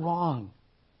nothing wrong.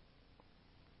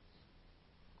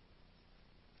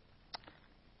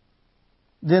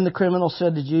 Then the criminal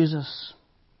said to Jesus,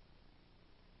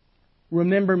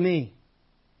 "Remember me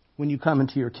when you come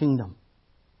into your kingdom."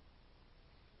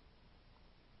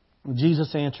 And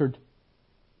Jesus answered,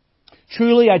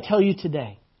 "Truly I tell you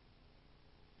today,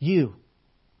 you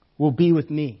will be with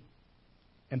me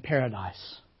in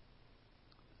paradise."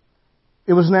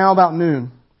 It was now about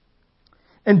noon,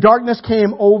 and darkness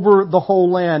came over the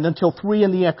whole land until 3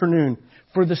 p.m,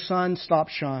 for the sun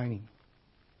stopped shining.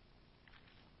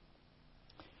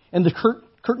 And the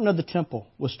curtain of the temple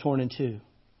was torn in two.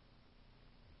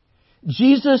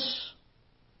 Jesus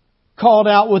called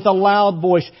out with a loud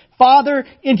voice, "Father,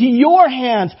 into your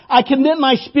hands I commit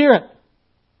my spirit."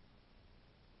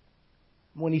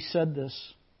 When he said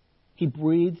this, he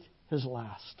breathed his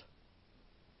last.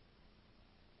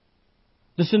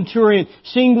 The centurion,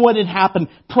 seeing what had happened,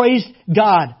 praised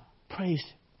God.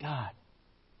 Praised God.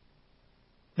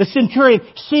 The centurion,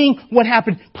 seeing what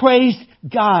happened, praised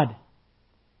God.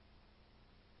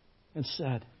 And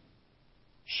said,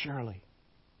 "Surely,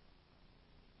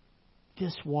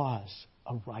 this was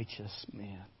a righteous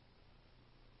man."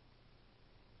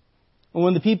 And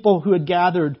when the people who had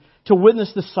gathered to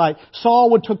witness the sight saw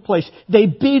what took place, they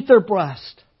beat their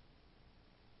breast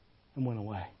and went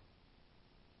away.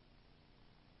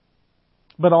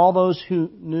 But all those who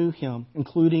knew him,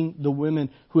 including the women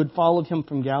who had followed him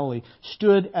from Galilee,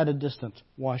 stood at a distance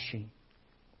watching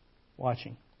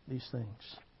these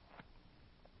things.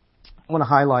 I want to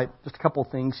highlight just a couple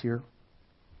of things here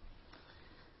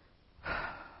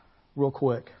real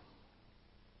quick.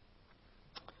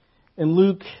 In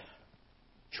Luke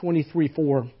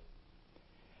 23:4,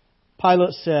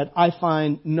 Pilate said, "I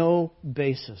find no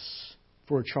basis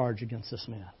for a charge against this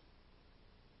man."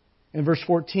 In verse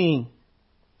 14,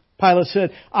 Pilate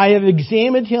said, "I have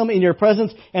examined him in your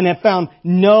presence and have found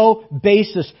no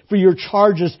basis for your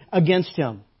charges against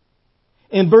him."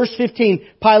 In verse 15,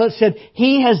 Pilate said,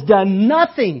 "He has done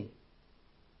nothing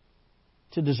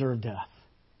to deserve death."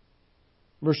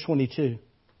 Verse 22,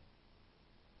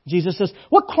 Jesus says,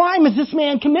 "What crime has this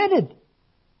man committed?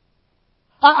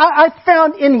 I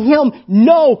found in him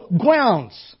no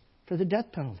grounds for the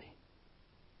death penalty."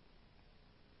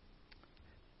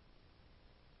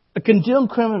 A condemned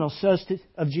criminal says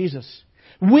of Jesus,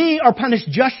 "We are punished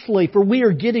justly, for we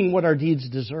are getting what our deeds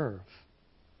deserve."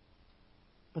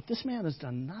 But this man has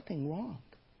done nothing wrong.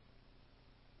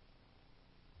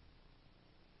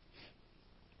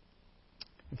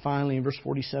 And finally, in verse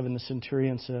 47, the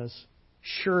centurion says,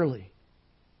 "Surely,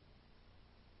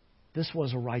 this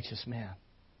was a righteous man."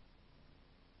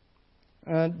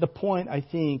 The point, I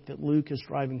think, that Luke is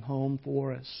driving home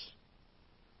for us,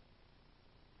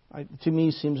 to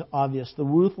me, seems obvious. The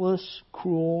ruthless,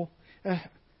 cruel...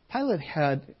 Pilate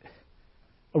had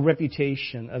a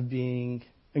reputation of being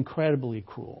incredibly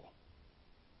cruel,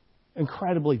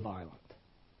 incredibly violent.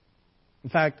 In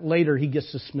fact, later he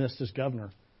gets dismissed as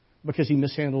governor because he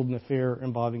mishandled an affair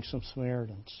involving some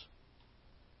Samaritans.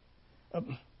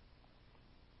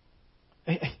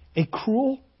 A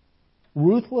cruel,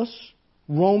 ruthless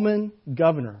Roman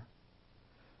governor,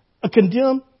 a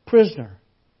condemned prisoner,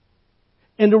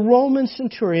 and a Roman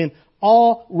centurion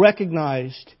all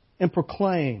recognized and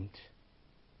proclaimed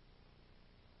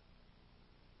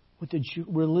what the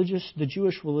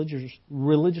Jewish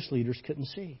religious leaders couldn't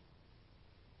see: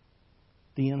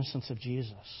 the innocence of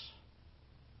Jesus.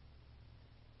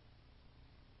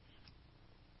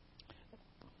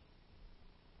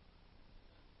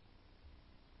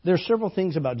 There are several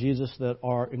things about Jesus that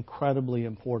are incredibly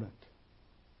important.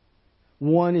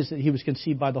 One is that he was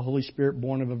conceived by the Holy Spirit,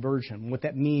 born of a virgin. What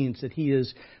that means that he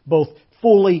is both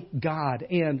fully God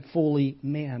and fully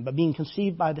man. But being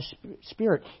conceived by the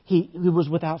Spirit, he was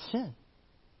without sin.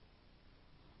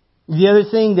 The other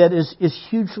thing that is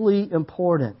hugely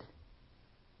important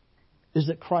is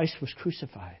that Christ was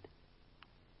crucified.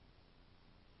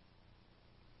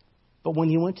 But when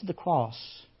he went to the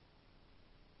cross,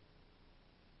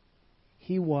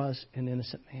 he was an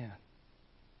innocent man.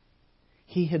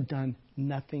 He had done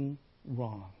nothing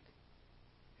wrong.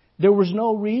 There was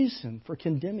no reason for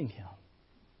condemning him.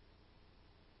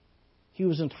 He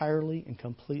was entirely and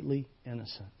completely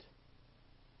innocent.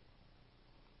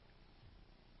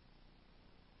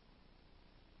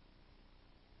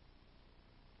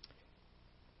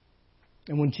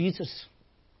 And when Jesus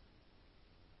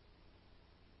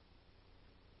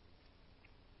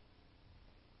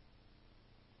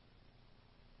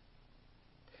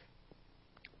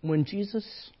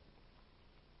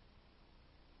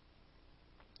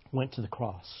went to the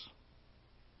cross,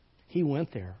 he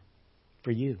went there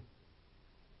for you.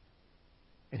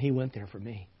 And he went there for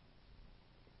me.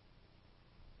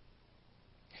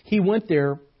 He went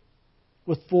there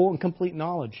with full and complete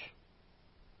knowledge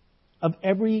of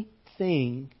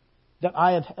everything that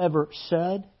I have ever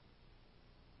said,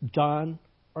 done,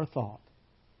 or thought.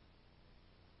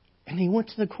 And He went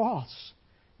to the cross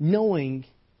knowing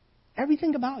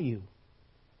everything about you.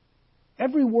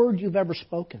 Every word you've ever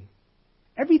spoken.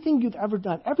 Everything you've ever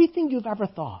done. Everything you've ever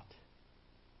thought.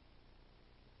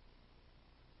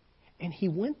 And He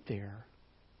went there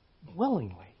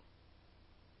willingly.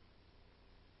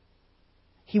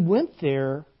 He went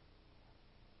there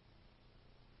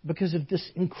because of this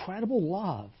incredible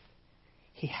love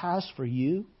He has for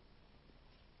you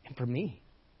and for me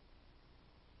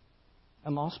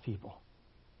and lost people.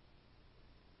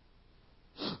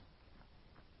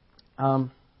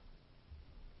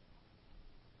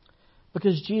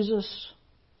 Because Jesus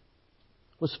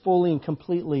was fully and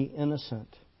completely innocent.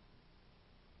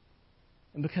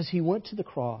 And because He went to the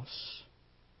cross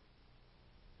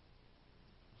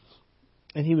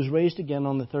and He was raised again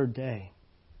on the third day.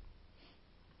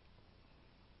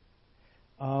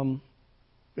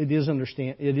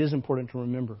 It is important to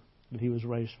remember that He was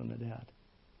raised from the dead.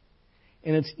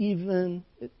 And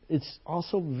it's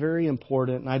also very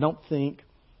important, and I don't think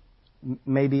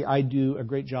maybe I do a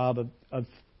great job of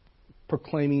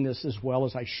proclaiming this as well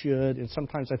as I should, and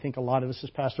sometimes I think a lot of us as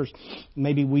pastors,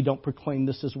 maybe we don't proclaim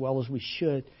this as well as we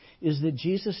should, is that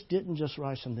Jesus didn't just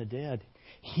rise from the dead.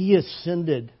 He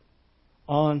ascended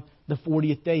on the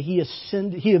 40th day. He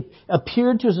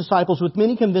appeared to His disciples with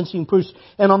many convincing proofs,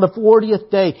 and on the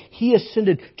 40th day, He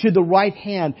ascended to the right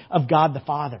hand of God the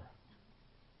Father.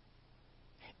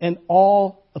 And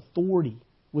all authority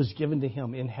was given to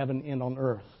Him in heaven and on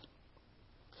earth.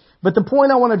 But the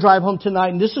point I want to drive home tonight,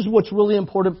 and this is what's really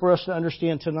important for us to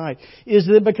understand tonight, is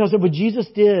that because of what Jesus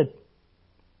did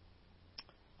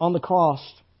on the cross,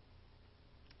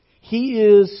 He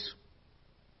is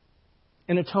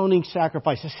an atoning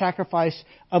sacrifice, a sacrifice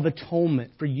of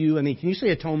atonement for you and me. Can you say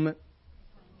atonement?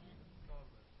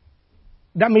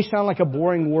 That may sound like a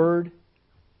boring word.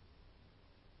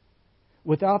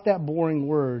 Without that boring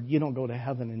word, you don't go to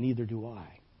heaven, and neither do I.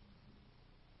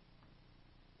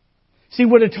 See,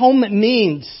 what atonement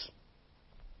means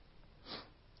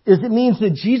is it means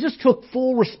that Jesus took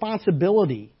full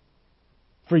responsibility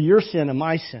for your sin and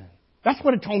my sin. That's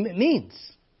what atonement means.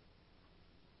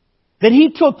 That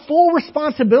He took full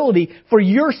responsibility for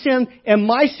your sin and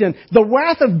my sin. The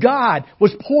wrath of God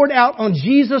was poured out on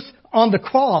Jesus on the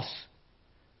cross,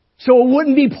 so it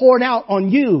wouldn't be poured out on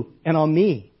you and on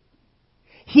me.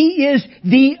 He is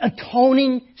the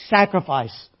atoning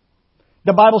sacrifice.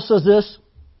 The Bible says this,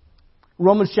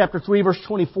 Romans chapter 3, verse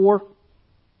 24.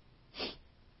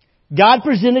 God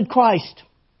presented Christ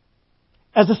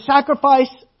as a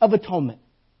sacrifice of atonement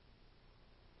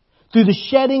through the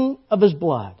shedding of His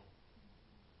blood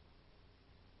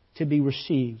to be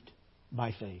received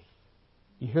by faith.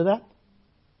 You hear that?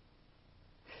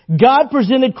 God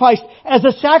presented Christ as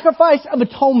a sacrifice of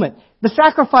atonement. The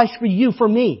sacrifice for you, for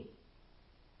me.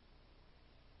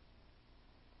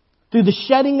 Through the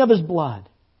shedding of His blood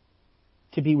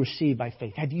to be received by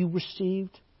faith. Have you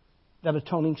received that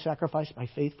atoning sacrifice by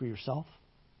faith for yourself?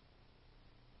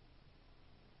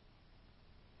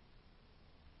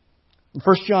 In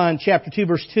 1 John chapter 2,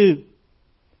 verse 2,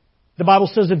 the Bible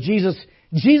says of Jesus,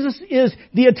 Jesus is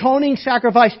the atoning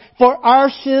sacrifice for our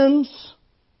sins,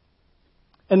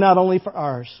 and not only for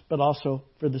ours, but also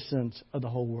for the sins of the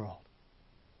whole world.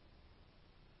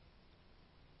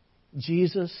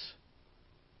 Jesus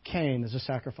came as a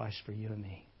sacrifice for you and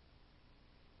me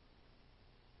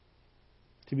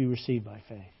to be received by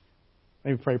faith.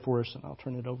 Let me pray for us and I'll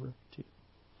turn it over to you.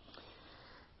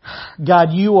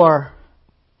 God, You are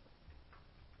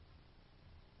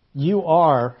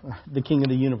the King of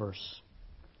the universe.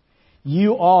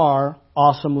 You are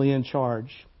awesomely in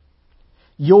charge.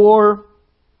 Your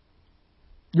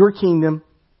kingdom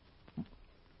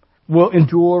will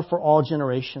endure for all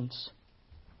generations.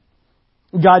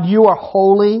 God, You are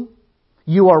holy,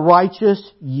 You are righteous,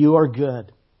 You are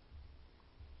good.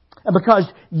 And because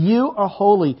You are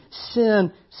holy,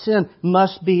 sin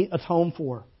must be atoned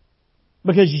for.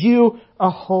 Because You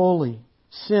are holy,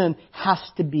 sin has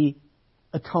to be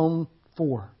atoned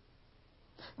for.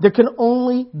 There can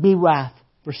only be wrath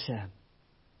for sin.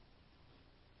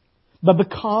 But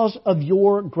because of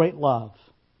Your great love,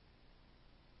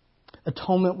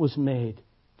 atonement was made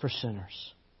for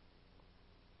sinners.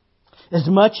 As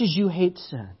much as You hate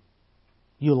sin,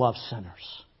 You love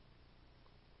sinners.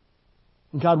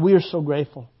 God, we are so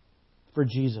grateful for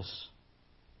Jesus.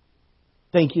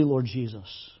 Thank You, Lord Jesus.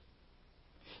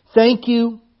 Thank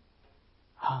You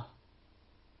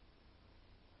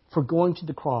for going to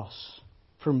the cross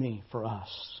for me, for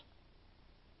us.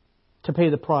 to pay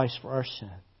the price for our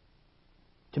sin,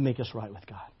 to make us right with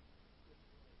God.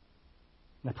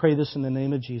 And I pray this in the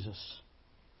name of Jesus.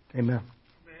 Amen.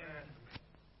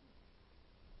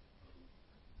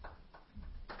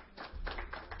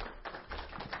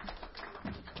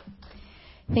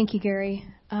 Thank you, Gary.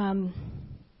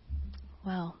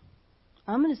 Well,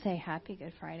 I'm going to say Happy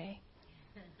Good Friday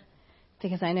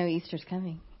because I know Easter's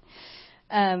coming.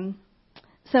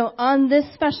 So on this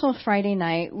special Friday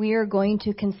night, we are going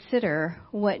to consider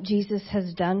what Jesus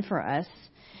has done for us,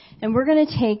 and we're going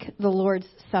to take the Lord's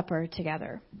Supper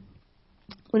together.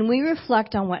 When we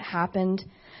reflect on what happened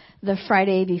the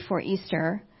Friday before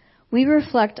Easter, we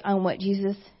reflect on what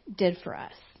Jesus did for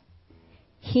us.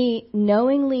 He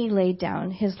knowingly laid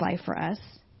down his life for us.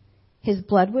 His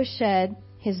blood was shed.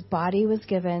 His body was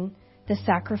given. The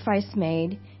sacrifice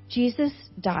made. Jesus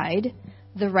died,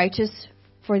 the righteous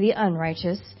for the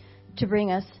unrighteous, to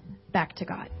bring us back to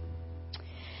God.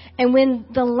 And when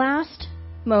the last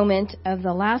moment of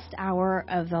the last hour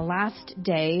of the last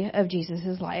day of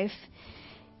Jesus' life,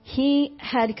 he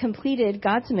had completed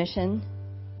God's mission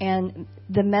and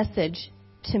the message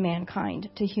to mankind,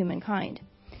 to humankind.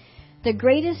 The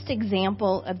greatest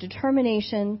example of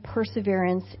determination,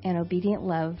 perseverance, and obedient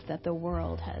love that the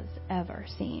world has ever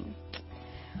seen.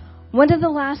 One of the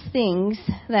last things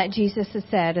that Jesus has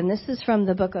said, and this is from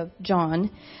the book of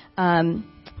John,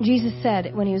 Jesus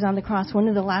said when he was on the cross, one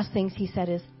of the last things he said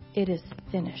is, "It is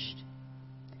finished."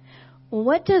 Well,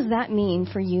 what does that mean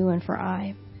for you and for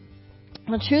I?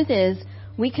 Well, the truth is,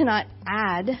 we cannot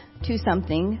add to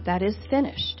something that is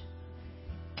finished.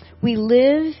 We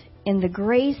live in the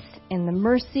grace and the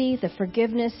mercy, the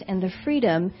forgiveness and the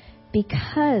freedom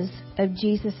because of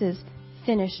Jesus'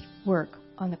 finished work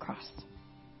on the cross.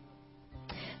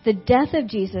 The death of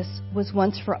Jesus was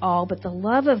once for all, but the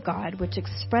love of God, which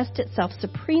expressed itself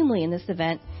supremely in this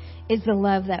event, is the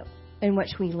love that in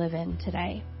which we live in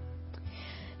today.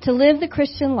 To live the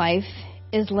Christian life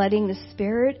is letting the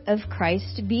Spirit of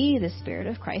Christ be the Spirit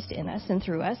of Christ in us and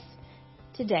through us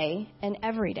today and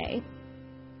every day.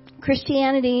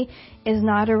 Christianity is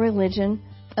not a religion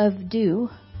of do,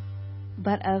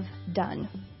 but of done.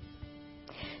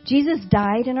 Jesus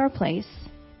died in our place,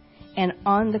 and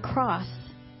on the cross,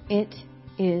 it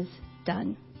is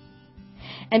done.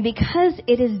 And because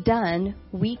it is done,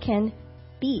 we can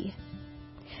be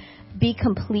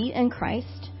complete in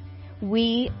Christ.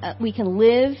 We can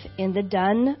live in the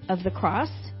done of the cross.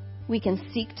 We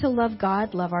can seek to love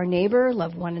God, love our neighbor,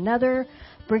 love one another,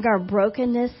 bring our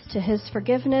brokenness to his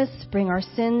forgiveness, bring our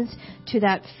sins to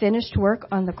that finished work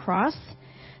on the cross,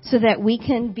 so that we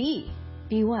can be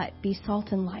what? Be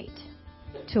salt and light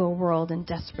to a world in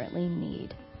desperately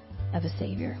need of a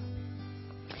Savior.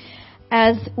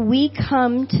 As we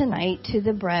come tonight to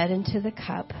the bread and to the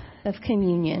cup of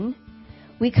communion,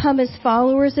 we come as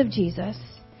followers of Jesus,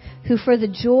 who for the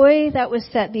joy that was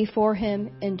set before him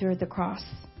endured the cross.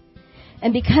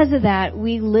 And because of that,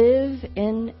 we live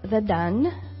in the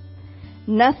done.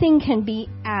 Nothing can be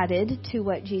added to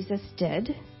what Jesus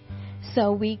did,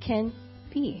 so we can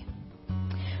be.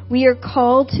 We are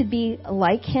called to be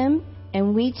like him,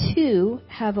 and we too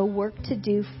have a work to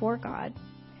do for God,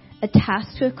 a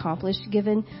task to accomplish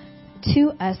given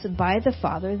to us by the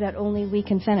Father that only we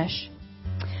can finish.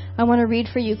 I want to read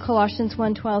for you Colossians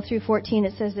 1:12 through 14.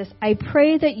 It says this: I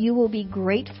pray that you will be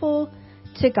grateful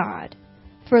to God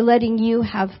for letting you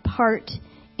have part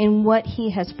in what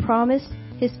he has promised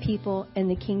his people in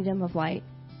the kingdom of light.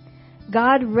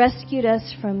 God rescued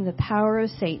us from the power of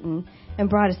Satan and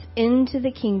brought us into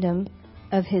the kingdom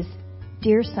of his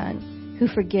dear Son, who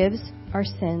forgives our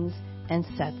sins and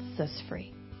sets us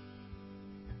free.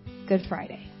 Good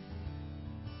Friday.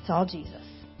 It's all Jesus.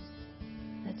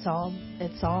 It's all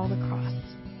the cross.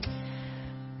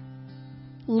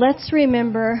 Let's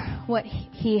remember what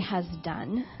he has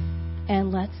done,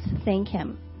 and let's thank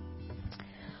him.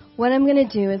 What I'm going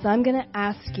to do is I'm going to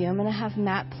ask you, I'm going to have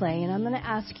Matt play, and I'm going to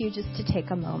ask you just to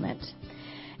take a moment.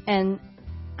 And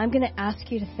I'm going to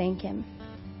ask you to thank him.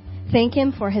 Thank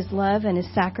him for his love and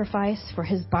his sacrifice, for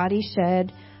his body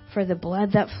shed, for the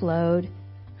blood that flowed,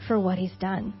 for what he's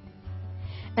done.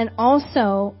 And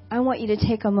also, I want you to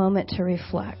take a moment to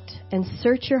reflect and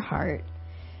search your heart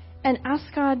and ask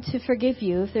God to forgive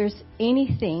you if there's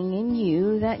anything in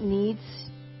you that needs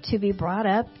to be brought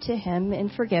up to him in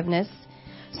forgiveness,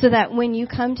 so that when you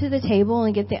come to the table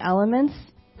and get the elements,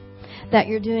 that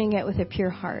you're doing it with a pure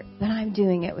heart, that I'm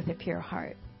doing it with a pure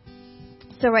heart.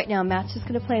 So right now, Matt's just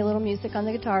going to play a little music on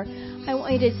the guitar. I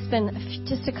want you to spend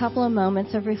just a couple of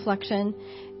moments of reflection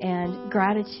and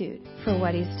gratitude for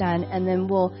what he's done, and then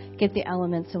we'll get the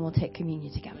elements and we'll take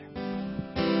communion together.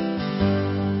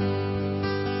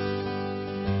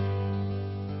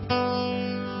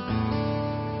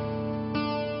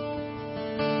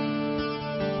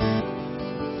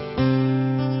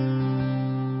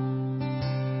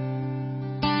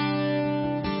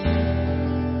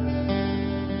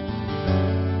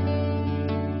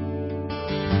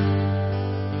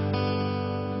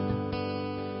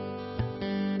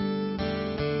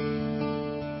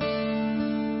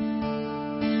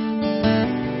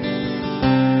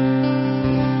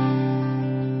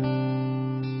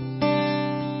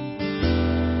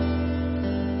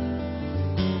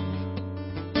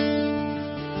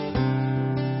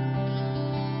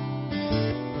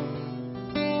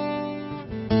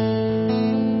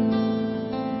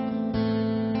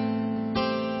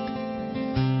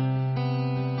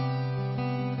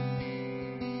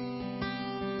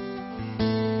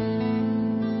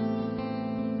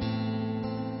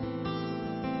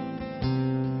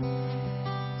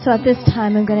 So at this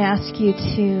time, I'm going to ask you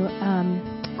to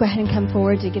go ahead and come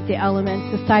forward to get the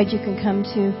elements. The side you can come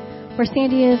to where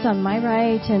Sandy is on my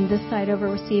right, and this side over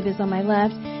where Steve is on my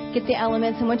left. Get the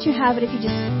elements, and once you have it, if you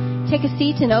just take a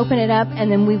seat and open it up,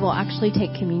 and then we will actually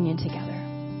take communion together.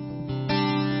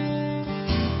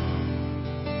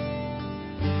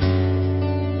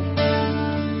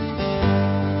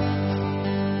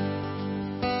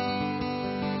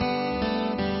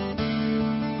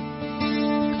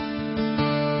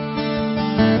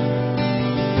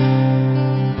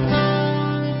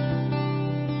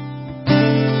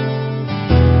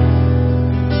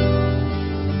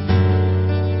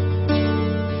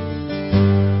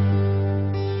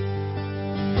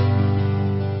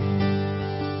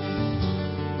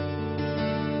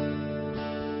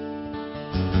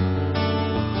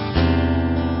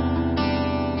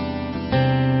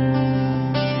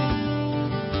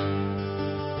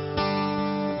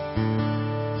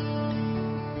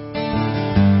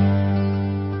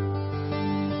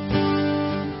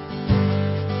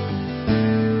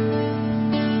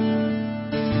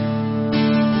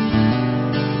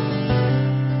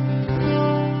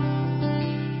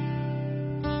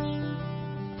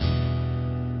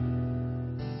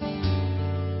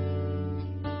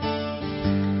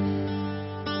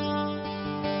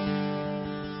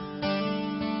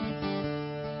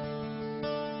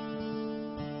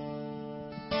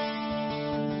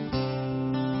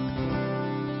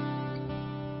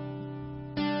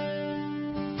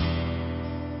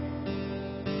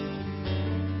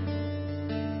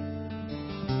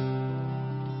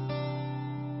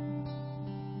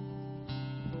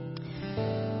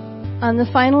 On the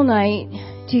final night,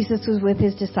 Jesus was with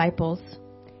his disciples.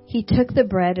 He took the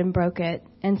bread and broke it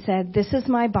and said, "This is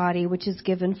my body, which is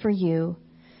given for you.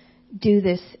 Do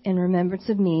this in remembrance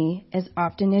of me. As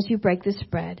often as you break this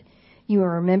bread, you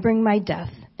are remembering my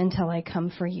death until I come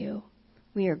for you."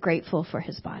 We are grateful for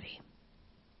his body.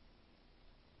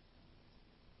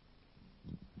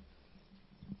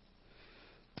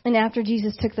 And after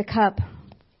Jesus took the cup,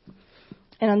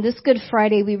 and on this Good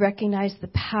Friday, we recognize the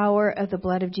power of the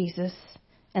blood of Jesus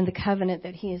and the covenant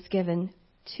that he has given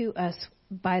to us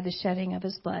by the shedding of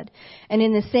his blood. And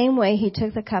in the same way, he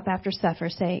took the cup after supper,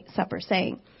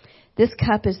 saying, "This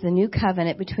cup is the new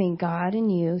covenant between God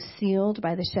and you, sealed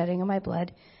by the shedding of my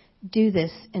blood. Do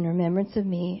this in remembrance of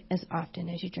me as often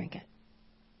as you drink it."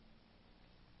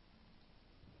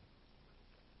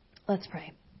 Let's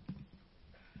pray.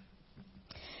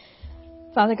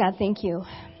 Father God, thank you.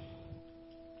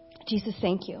 Jesus,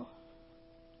 thank you.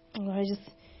 Lord,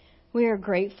 we are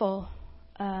grateful,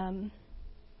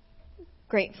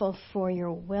 grateful for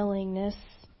your willingness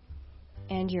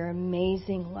and your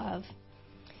amazing love.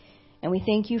 And we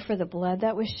thank you for the blood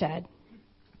that was shed.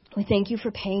 We thank you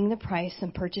for paying the price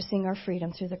and purchasing our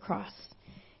freedom through the cross.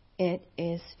 It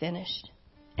is finished,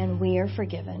 and we are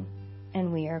forgiven,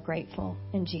 and we are grateful.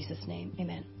 In Jesus' name,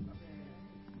 amen.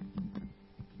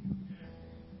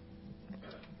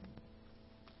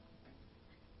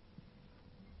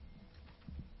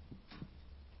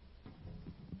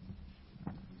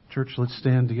 Church, let's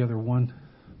stand together one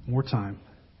more time.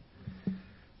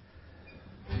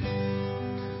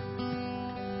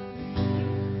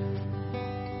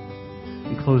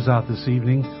 And close out this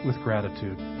evening with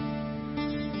gratitude.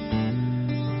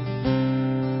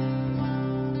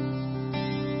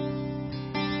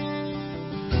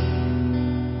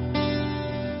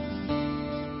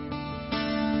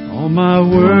 All my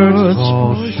words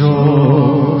fall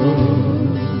short.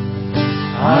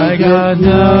 I got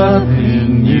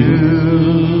nothing new.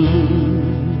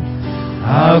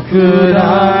 How could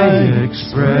I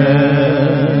express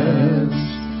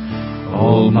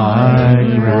all my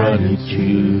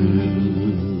gratitude?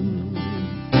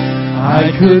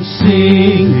 I could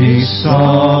sing these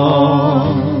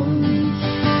songs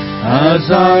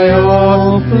as I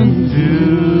often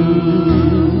do.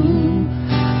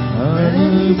 I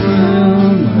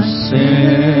will my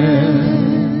sin,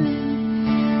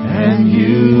 and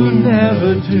you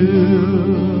never do.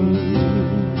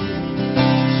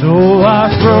 So I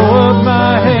throw up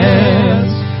my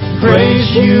hands, praise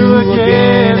you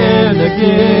again and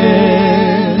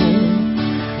again.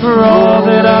 For all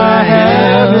that I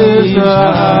have is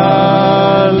a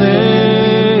hallelujah,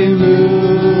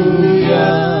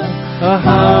 a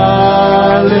hallelujah.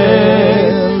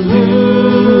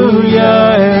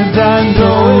 And I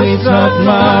know it's not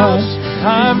much,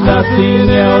 I'm nothing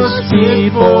else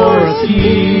fit for a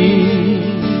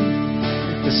king,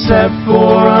 except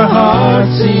for a heart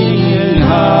singing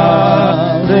hallelujah,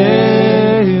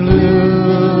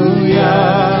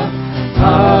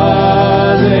 hallelujah.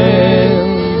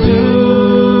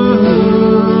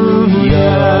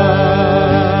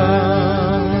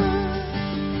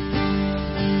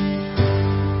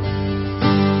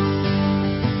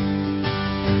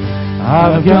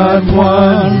 I've got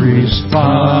one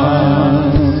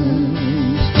response.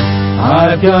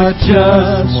 I've got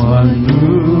just one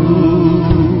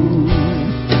move.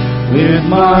 With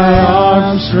my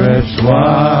arms stretched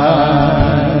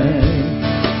wide,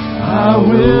 I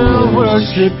will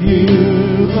worship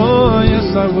you. Oh,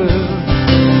 yes, I will.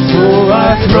 So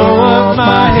I throw up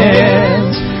my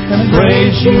hands and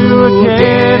praise you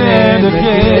again and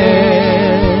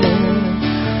again.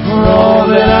 For all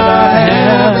that I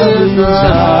have is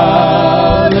hallelujah,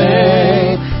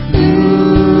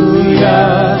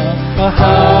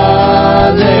 hallelujah.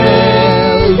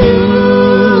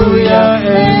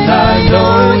 And I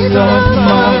know it's not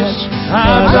much,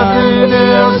 I've nothing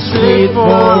else fit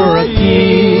for a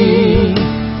king,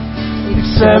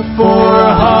 except for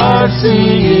a heart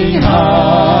singing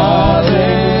hallelujah,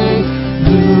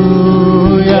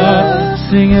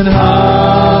 singing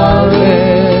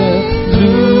hallelujah.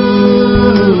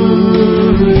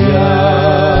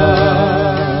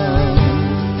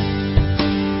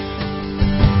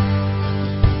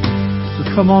 So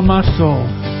come on, my soul.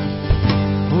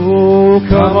 Oh,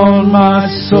 come on, my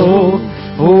soul.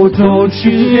 Oh, don't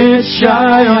you get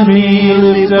shy on me.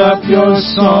 Lift up your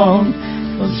song,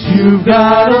 'cause you've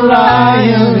got a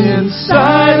lion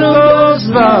inside of those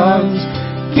lungs.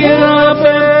 Get up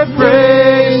and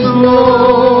praise the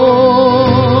Lord.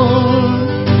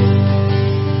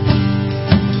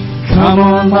 Come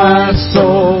on, my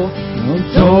soul.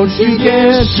 Don't you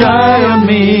get shy on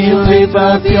me. Lift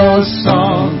up your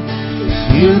song.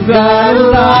 You've got a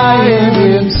lion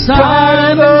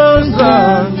inside of those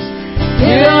lungs.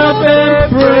 Get up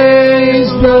and praise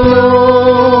the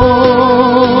Lord.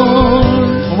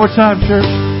 One more time, church.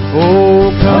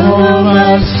 Oh, come on,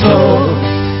 my soul.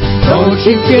 Don't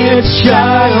you get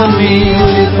shy on me.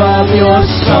 Lift up your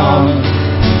song.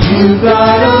 You've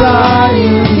got a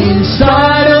lion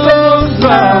inside of those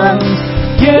lungs.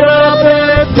 Get up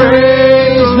and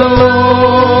praise the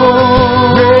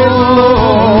Lord. Praise the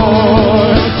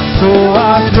Lord. So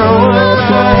I throw up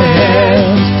my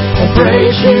hands and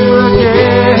praise you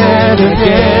again and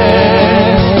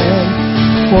again.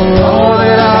 For all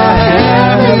that I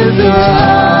have is a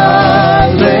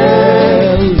hallelujah,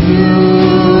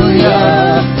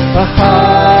 a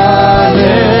hallelujah.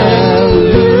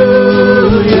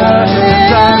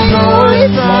 And I know it's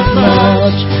not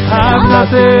much, I've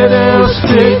nothing else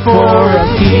fit for a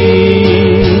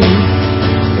king,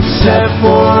 except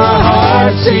for a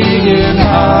heart singing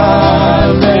hallelujah,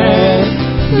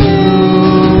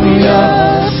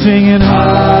 singing hallelujah.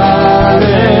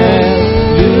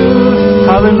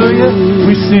 Hallelujah.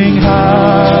 We sing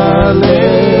hallelujah,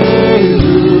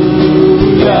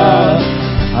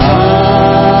 hallelujah.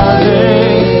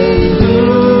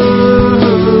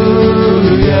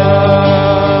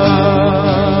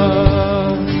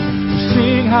 We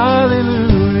sing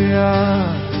hallelujah.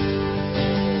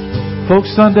 Folks,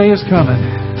 Sunday is coming,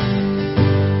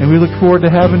 and we look forward to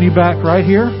having you back right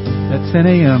here at 10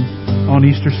 a.m. on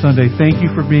Easter Sunday. Thank you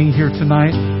for being here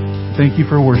tonight. Thank you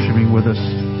for worshiping with us.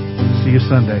 See you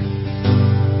Sunday.